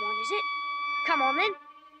fight you want, is it? Come on then.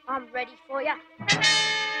 I'm ready for ya.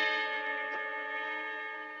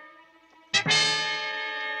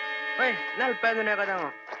 Hey, nal pedo na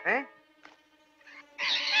kadang, eh?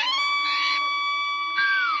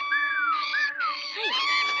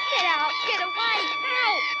 Get out! Get away!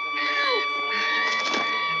 Help! Help!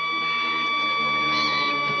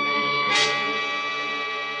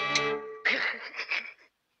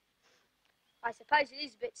 I suppose it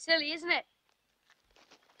is a bit silly, isn't it?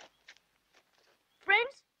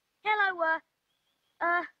 Friends? Hello,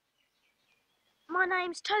 my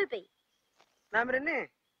name's Toby. Namrene.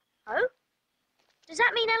 Oh? Does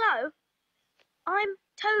that mean hello? I'm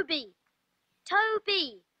Toby.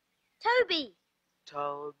 Toby. Toby.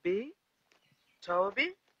 Toby?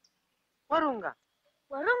 Toby? Warunga?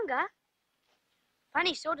 Warunga?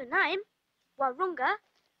 Funny sort of name. Warunga.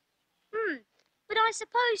 But I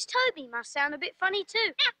suppose Toby must sound a bit funny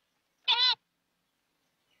too.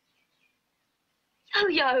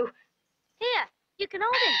 Yo-yo. Here, you can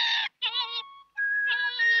hold him.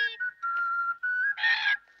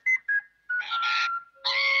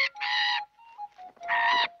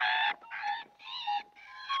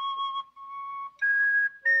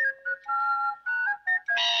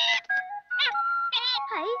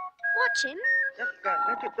 Hey, watch him. Yaka,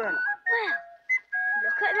 look at that. Well,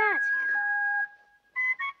 look at that.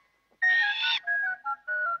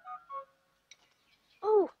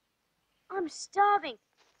 I'm starving.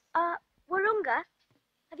 Warunga,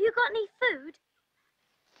 have you got any food?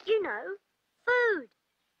 You know, food.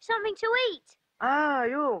 Something to eat. Ah,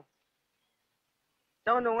 you.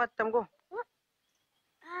 Don't know what I'm going. What?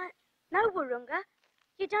 No, Warunga.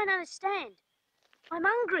 You don't understand. I'm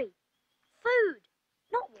hungry. Food,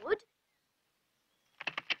 not wood.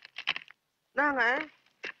 Na nga eh.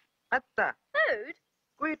 Atta. Food?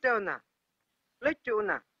 Kuitaw na. Lecho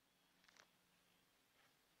na.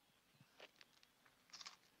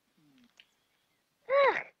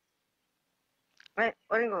 Ugh. Ay,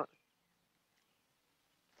 oingo.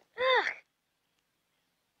 Ugh.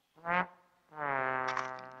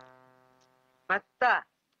 Atta.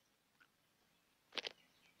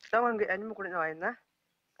 Tawang gaan mo kulit na na.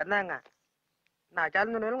 Kana nga. Na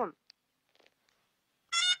jalan na ngom.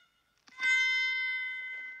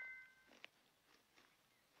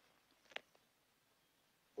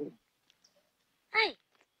 Hey,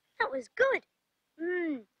 that was good.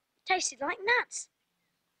 Tasted like nuts.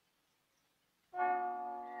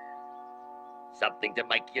 Something to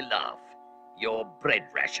make you laugh. Your bread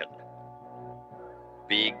ration.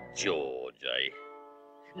 Big George, eh?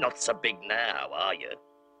 Not so big now, are you?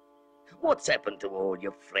 What's happened to all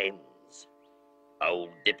your friends?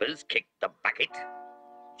 Old Dippers kicked the bucket.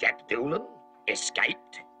 Jack Doolan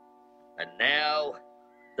escaped. And now,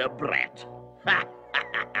 the brat.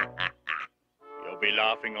 You'll be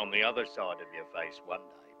laughing on the other side of your face one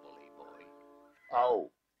day, bully boy.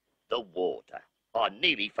 Oh, the water. I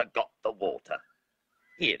nearly forgot the water.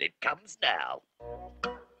 Here it comes now.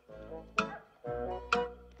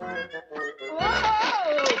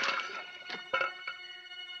 Whoa!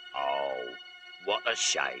 Oh, what a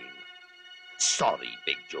shame. Sorry,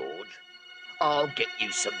 Big George. I'll get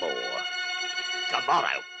you some more.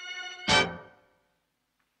 Tomorrow.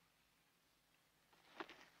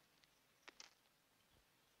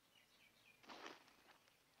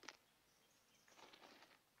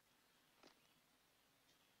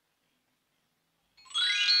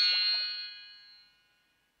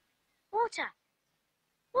 Water!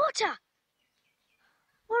 Water!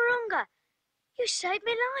 Warunga, you saved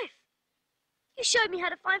my life. You showed me how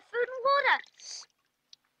to find food and water.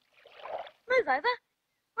 Move over.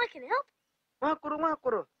 I can help. Wakuru,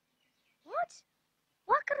 wakuru. What?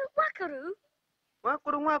 Wakaru, wakaru?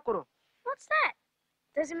 Wakuru, wakuru. What's that?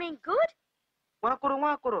 Does it mean good? Wakuru,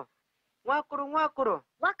 wakuru. Wakuru, wakuru.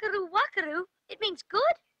 Wakaru, wakaru? It means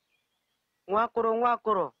good? Wakuru,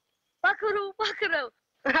 wakuru. Wakaru, wakaru.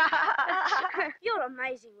 You're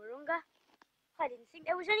amazing, Warunga. I didn't think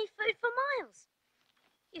there was any food for miles.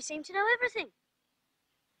 You seem to know everything.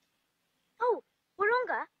 Oh,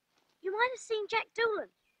 Warunga, you might have seen Jack Doolan.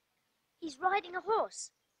 He's riding a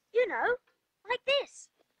horse. You know, like this.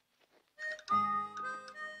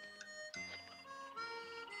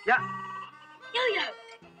 Yeah. Yo-yo.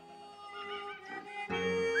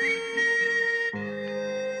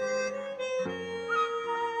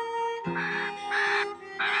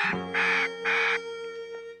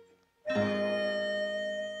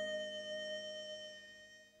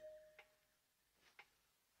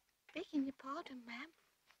 Begging your pardon, ma'am.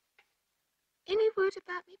 Any word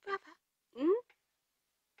about me brother?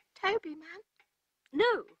 Toby, ma'am?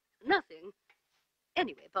 No, nothing.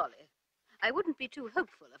 Anyway, Polly, I wouldn't be too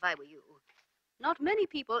hopeful if I were you. Not many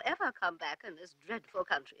people ever come back in this dreadful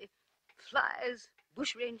country. Flies,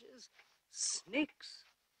 bushrangers, snakes.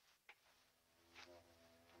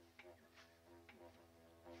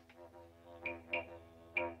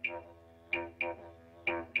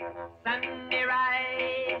 Sunny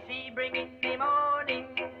rise, she bringing the morning.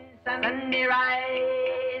 Sunny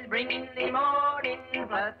rise, bringing the morning.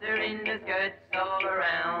 Fluttering the skirts all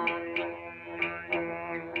around.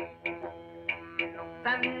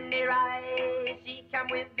 Sunny rise, she come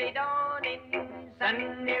with the dawning.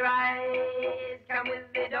 Sunny rise, come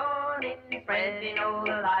with the dawning. Spreading all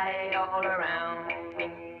the light all around.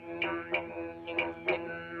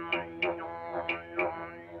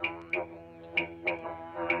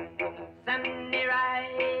 Sunny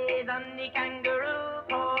rise on the kangaroo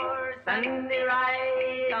pour, sunny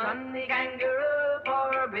rise on the kangaroo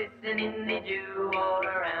pour, whistling the dew all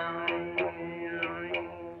around.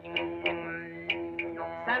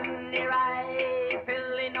 Sunny rise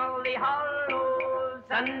filling all the hollows,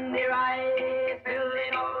 sunny rise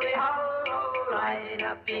filling all the hollows, light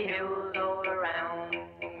up the hills all around.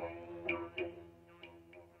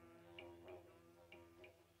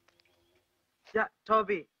 Yeah,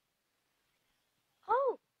 Toby.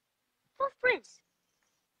 Oh, Prince.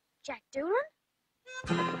 Jack Doolan?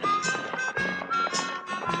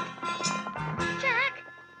 Jack!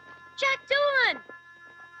 Jack Doolan!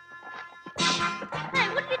 Hey,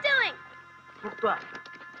 what are you doing? Pourquoi?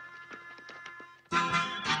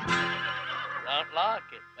 Don't like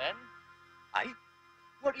it, then? Eh?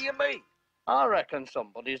 What do you mean? I reckon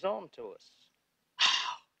somebody's on to us.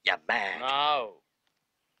 You're mad. No.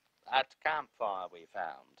 That campfire we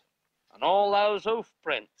found. And all those hoof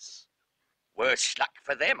prints. Worse luck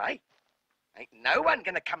for them, eh? Ain't no one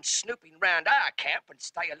gonna come snooping round our camp and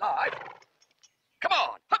stay alive. Come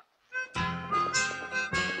on, hup!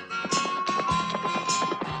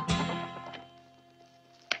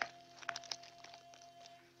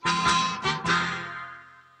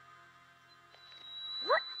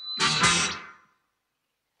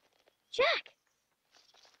 Jack!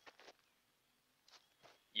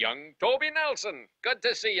 Young Toby Nelson. Good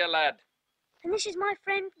to see you, lad. And this is my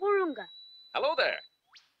friend Warunga. Hello there.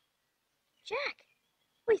 Jack,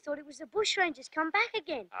 we thought it was the bushrangers come back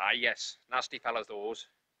again. Ah, yes. Nasty fellows, those.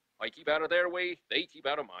 I keep out of their way, they keep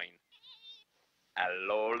out of mine.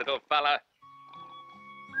 Hello, little fella.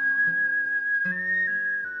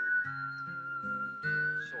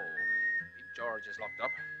 So, Big George is locked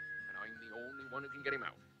up, and I'm the only one who can get him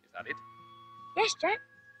out. Is that it? Yes, Jack.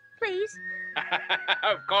 Please.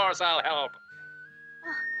 Of course I'll help.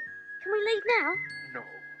 Oh, can we leave now? No.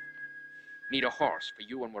 Need a horse for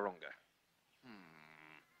you and Warunga.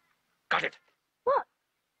 Got it. What?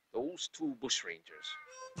 Those two bushrangers.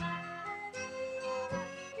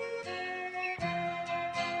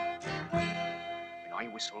 When I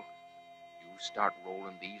whistle, you start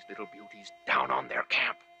rolling these little beauties down on their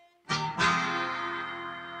camp.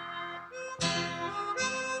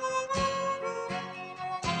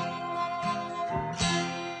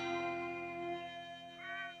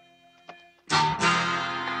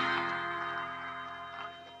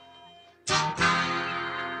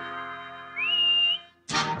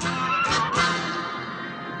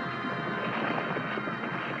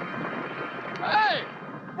 Hey!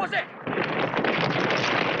 What's it?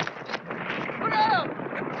 Put out!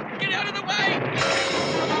 Get out of the way!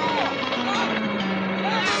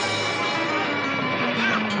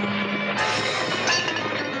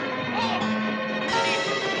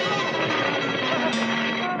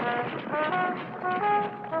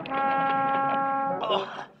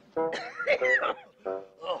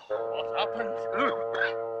 Oh, what happened?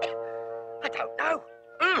 I don't know.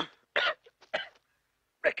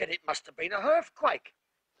 Reckon it must have been a earthquake.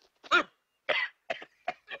 Oh.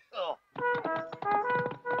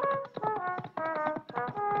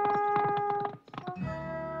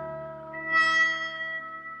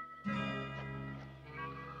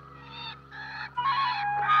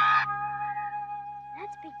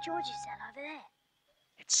 That's Big George's cell over there.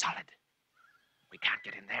 It's solid. We can't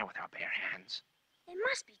get in there with our bare hands. There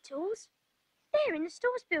must be tools. There in the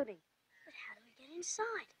stores building. But how do we get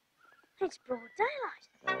inside? It's broad daylight.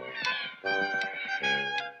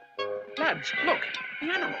 Lads, look,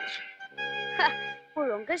 the animals. Ha!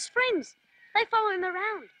 Warunga's friends. They follow him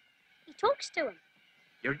around. He talks to them.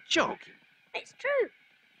 You're joking. It's true.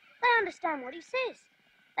 They understand what he says.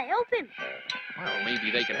 They help him. Well,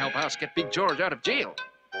 maybe they can help us get Big George out of jail.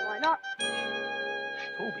 Why not?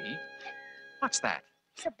 Toby, what's that?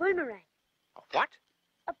 It's a boomerang. A what?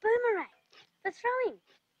 A boomerang. For throwing.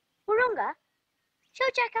 Warunga, show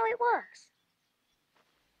Jack how it works.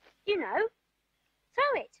 You know,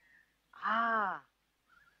 throw it. Ah.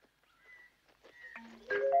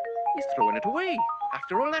 He's throwing it away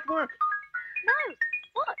after all that work. No,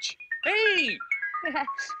 watch. Hey!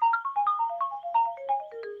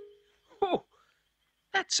 Oh,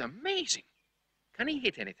 that's amazing. Can he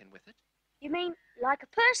hit anything with it? You mean like a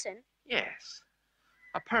person? Yes.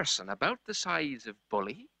 A person about the size of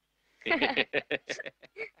Bully.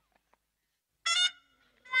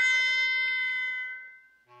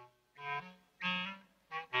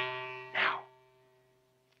 Now.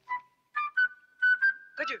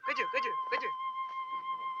 Could you?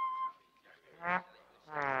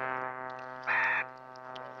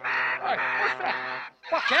 What's that?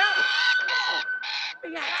 Watch out!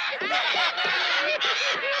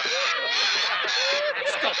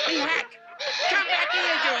 Stop the hack! Come back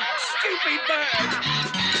here, you stupid bird!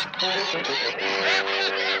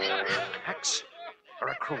 Axe or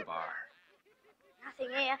a crowbar? Nothing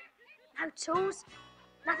here. No tools.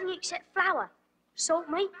 Nothing except flour, salt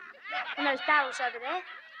meat, and those barrels over there.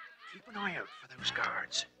 Keep an eye out for those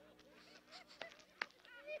guards.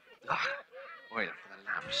 Ah, oil for the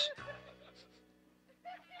lamps.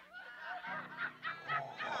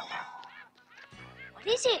 What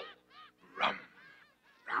is it? Rum.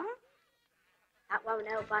 Rum? That won't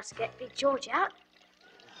help us get Big George out.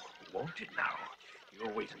 Won't it now?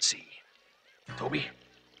 You'll wait and see. Toby,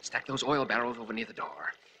 stack those oil barrels over near the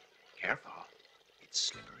door. Careful. It's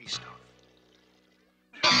slippery stuff.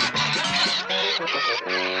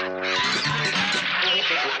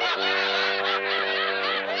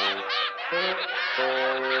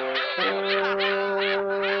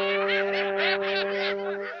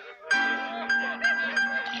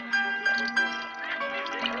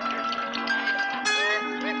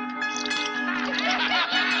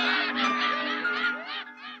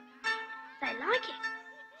 They like it.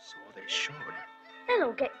 So they should. They'll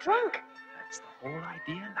all get drunk. That's the whole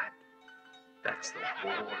idea, lad. That's the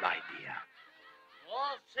whole idea.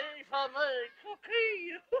 What's in for me,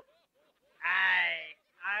 Cookie? Aye,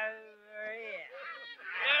 over here.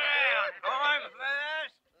 Get out, I'm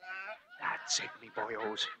first. That's it, me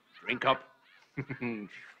boyos. Drink up.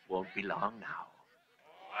 Won't be long now.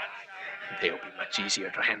 They'll be much easier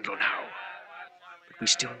to handle now. But we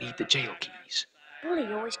still need the jail keys.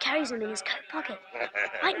 Bully always carries them in his coat pocket.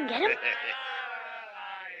 I can get them.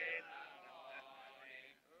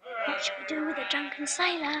 What should we do with a drunken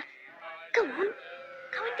sailor? Go on,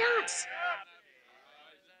 go and dance.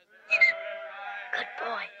 Good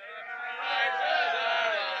boy.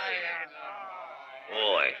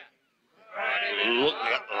 Boy, look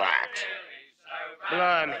at that.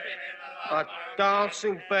 Blimey, a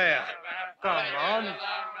dancing bear. Come on.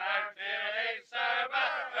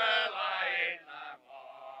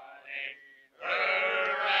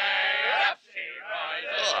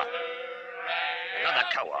 Another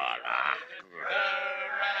koala.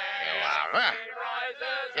 Koala.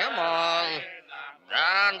 Come on.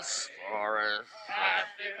 Dance for us.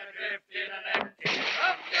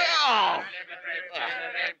 Oh.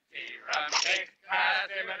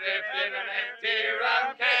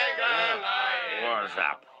 What's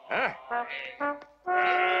up? Huh?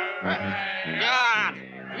 Yeah.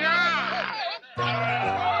 Yeah.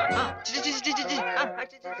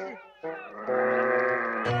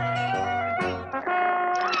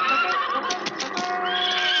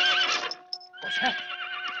 What's that?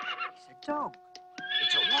 It's a dog.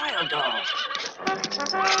 It's a wild dog.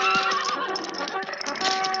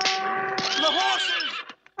 The horses!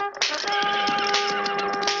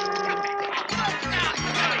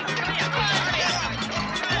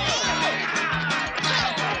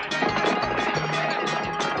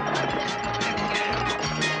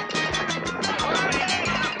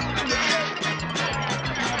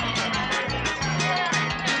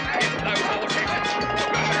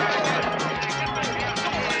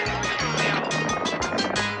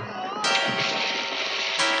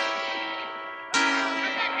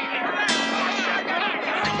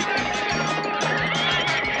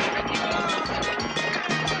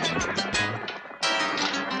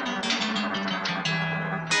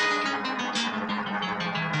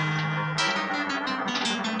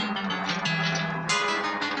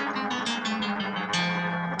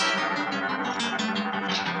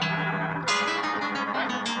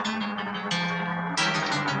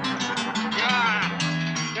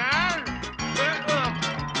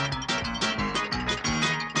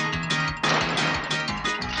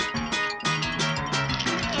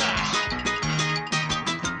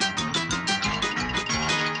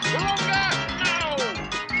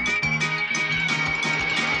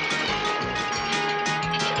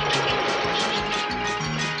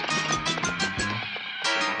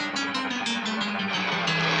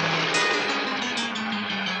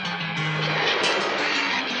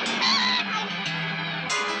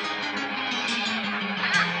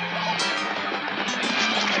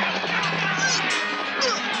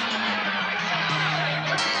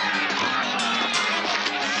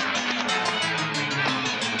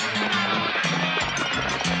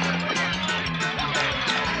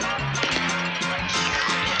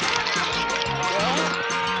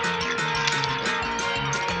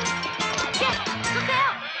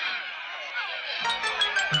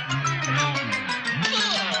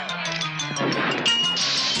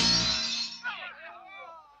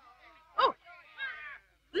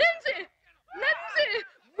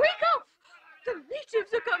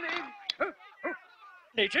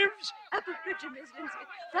 Natives? Aborigines, Lindsay.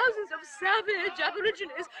 Thousands of savage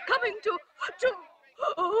aborigines coming to...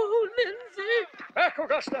 Oh, Lindsay! Back,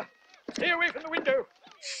 Augusta! Stay away from the window!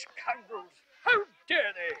 Scoundrels! How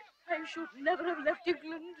dare they? I should never have left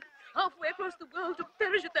England, halfway across the world to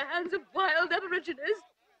perish at the hands of wild aborigines.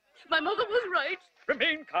 My mother was right.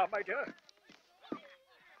 Remain calm, my dear.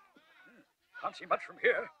 Can't see much from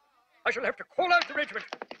here. I shall have to call out the regiment.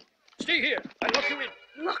 Stay here. I'll lock you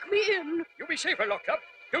in. Lock me in. You'll be safer locked up.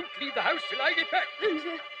 Don't leave the house till I get back.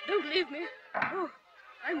 Lindsay, don't leave me. Oh,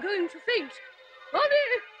 I'm going to faint.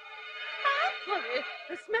 Polly! Polly,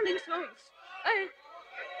 the smelling salts.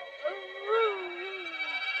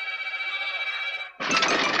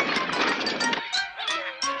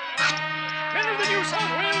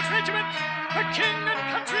 king and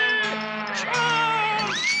country!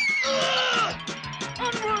 Charge!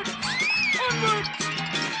 Onwards! Onwards!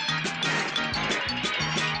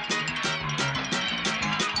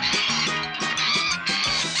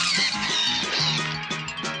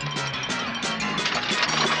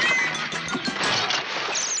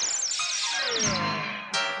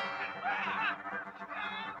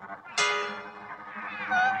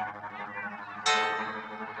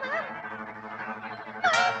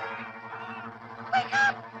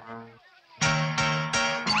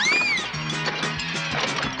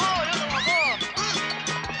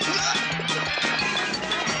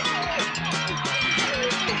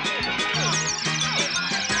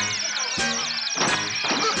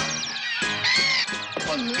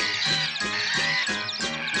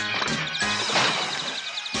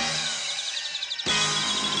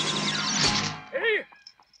 Hey!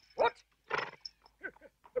 What?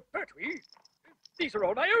 Pertwee? These are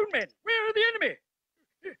all my own men. Where are the enemy?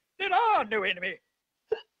 There are no enemy.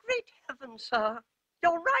 Great heavens, sir.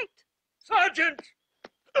 You're right. Sergeant!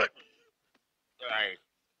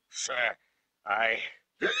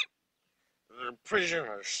 The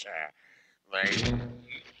prisoners, sir, they...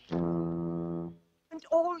 And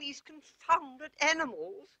all these confounded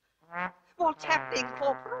animals. What's happening,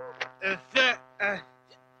 Corporal?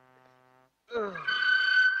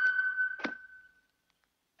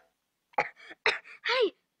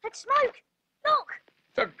 Hey, that smoke! Look!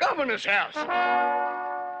 The governor's house.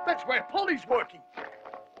 That's where Polly's working.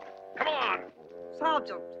 Come on.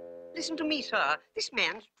 Sergeant, listen to me, sir. This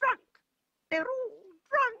man's drunk. They're all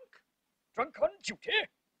drunk. Drunk on duty?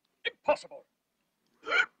 Impossible.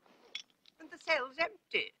 And the cell's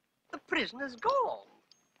empty. The prisoner's gone.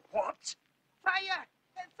 What? Fire!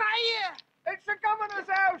 Fire! It's the governor's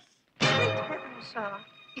house. Great heavens, sir.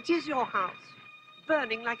 It is your house.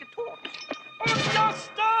 Burning like a torch.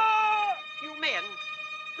 Augusta! You men,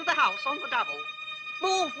 to the house on the double.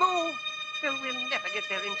 Move, move. Oh, we'll never get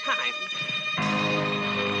there in time.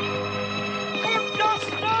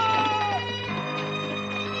 Augusta!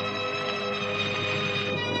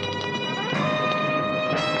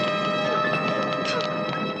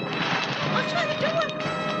 I'll try the door.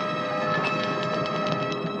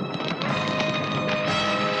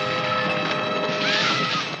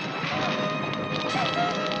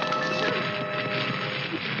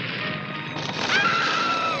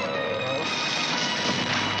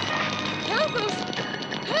 Help us!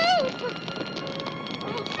 Help!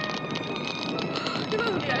 If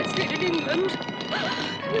only I'd stayed in England.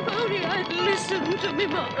 If only I'd listened to me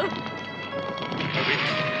mother. Toby,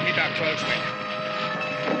 keep out close, mate.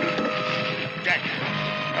 Jack,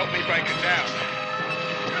 help me break it down.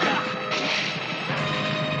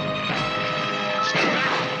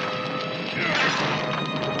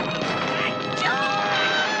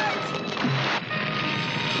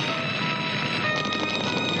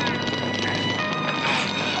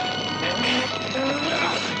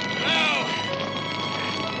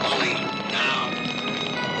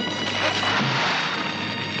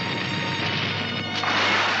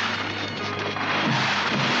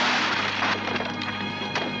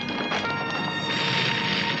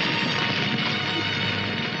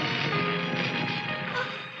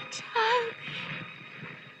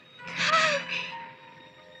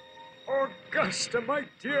 Augusta, my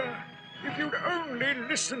dear, if you'd only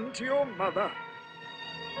listen to your mother.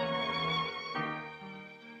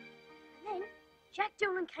 And then Jack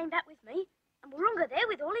Dillon came back with me, and Warunga there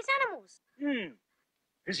with all his animals.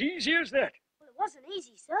 As easy as that. Well, it wasn't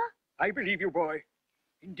easy, sir. I believe you, boy.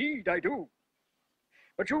 Indeed, I do.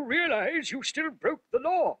 But you realize you still broke the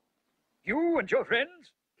law. You and your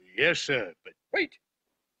friends. Yes, sir, but... Wait.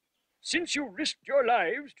 Since you risked your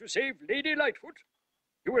lives to save Lady Lightfoot,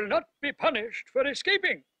 you will not be punished for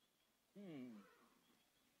escaping.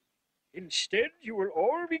 Instead, you will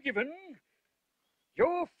all be given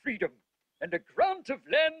your freedom and a grant of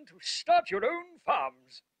land to start your own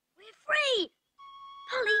farms. We're free!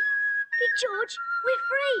 Polly, Big George, we're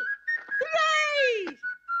free! Hooray!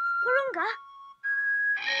 Warunga!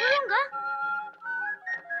 Warunga!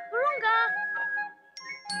 Warunga!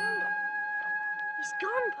 Oh, he's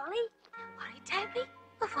gone, Polly. Don't worry, Toby.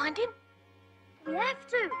 We'll find him. We have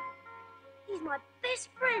to. He's my best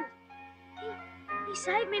friend. He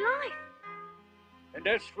saved me life. And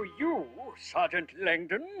as for you, Sergeant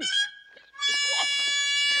Langdon...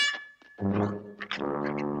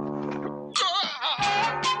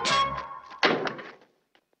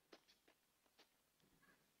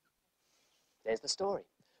 There's the story.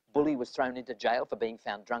 Bully was thrown into jail for being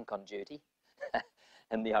found drunk on duty.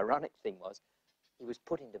 And the ironic thing was, he was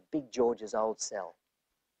put into Big George's old cell.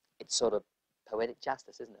 It's sort of poetic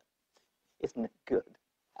justice, isn't it? Isn't it good?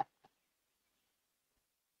 Of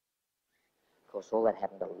course, all that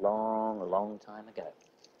happened a long, long time ago.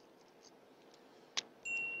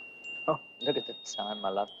 Oh, look at the time, my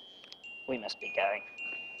love. We must be going.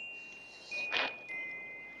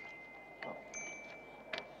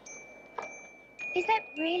 Is that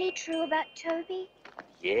really true about Toby?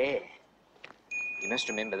 Yeah. You must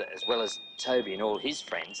remember that as well as Toby and all his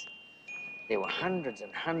friends, there were hundreds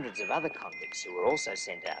and hundreds of other convicts who were also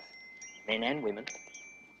sent out, men and women.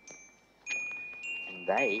 And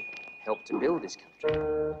they helped to build this country.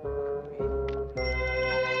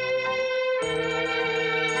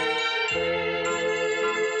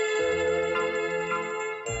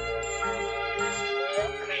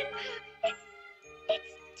 Look, Grandpa, it's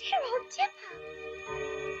dear old Dipper.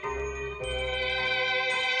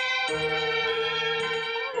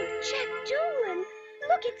 Oh, Jack Doolin,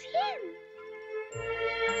 look, it's him.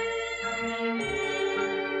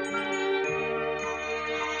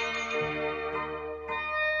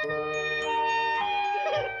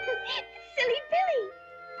 Silly Billy.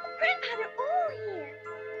 Grandpa, they're all here.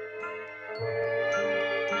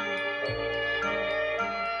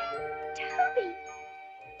 Toby.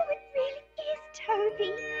 Oh, it really is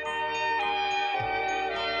Toby.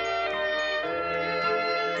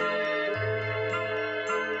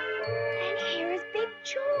 And here is Big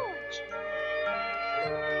George.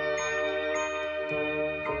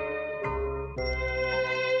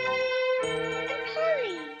 And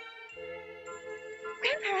Polly.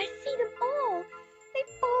 Grandpa, I see them all.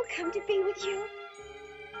 They've all come to be with you.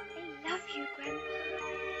 They love you, Grandpa.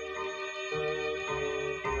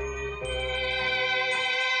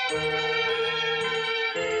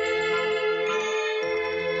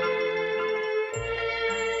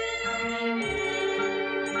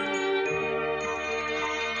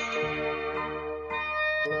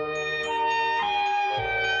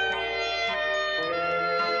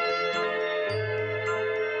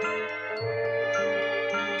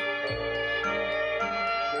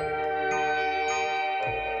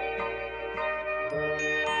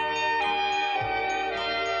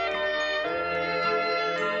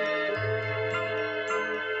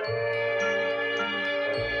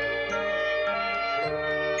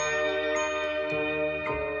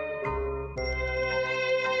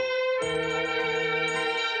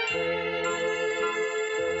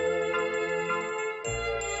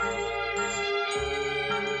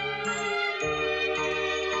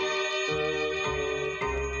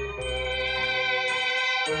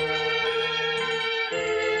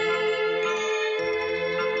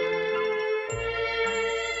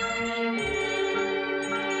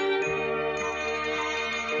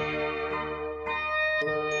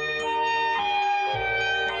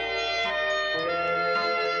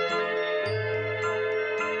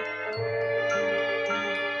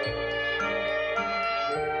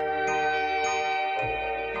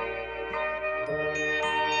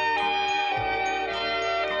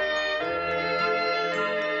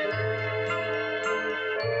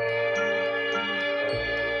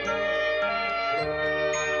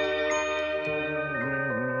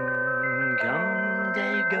 Come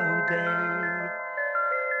day, go day,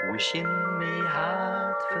 wishing me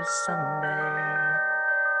hard for Sunday,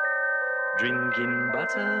 drinking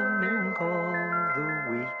buttermilk all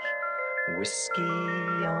the week, whiskey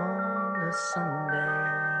on a Sunday.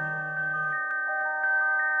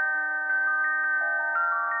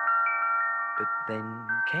 But then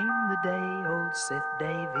came the day old Seth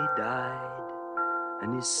Davy died,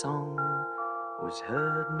 and his song was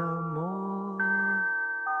heard no more.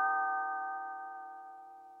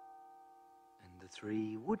 And the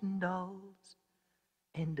three wooden dolls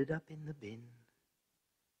ended up in the bin,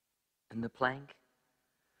 and the plank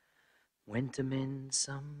went to mend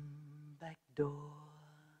some back door.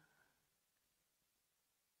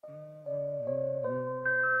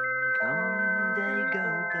 Come day, go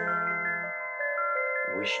day,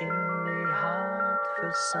 wishing me hard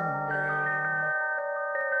for Sunday,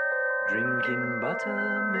 drinking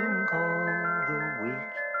buttermilk all the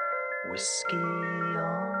week, whiskey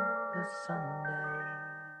on a Sunday.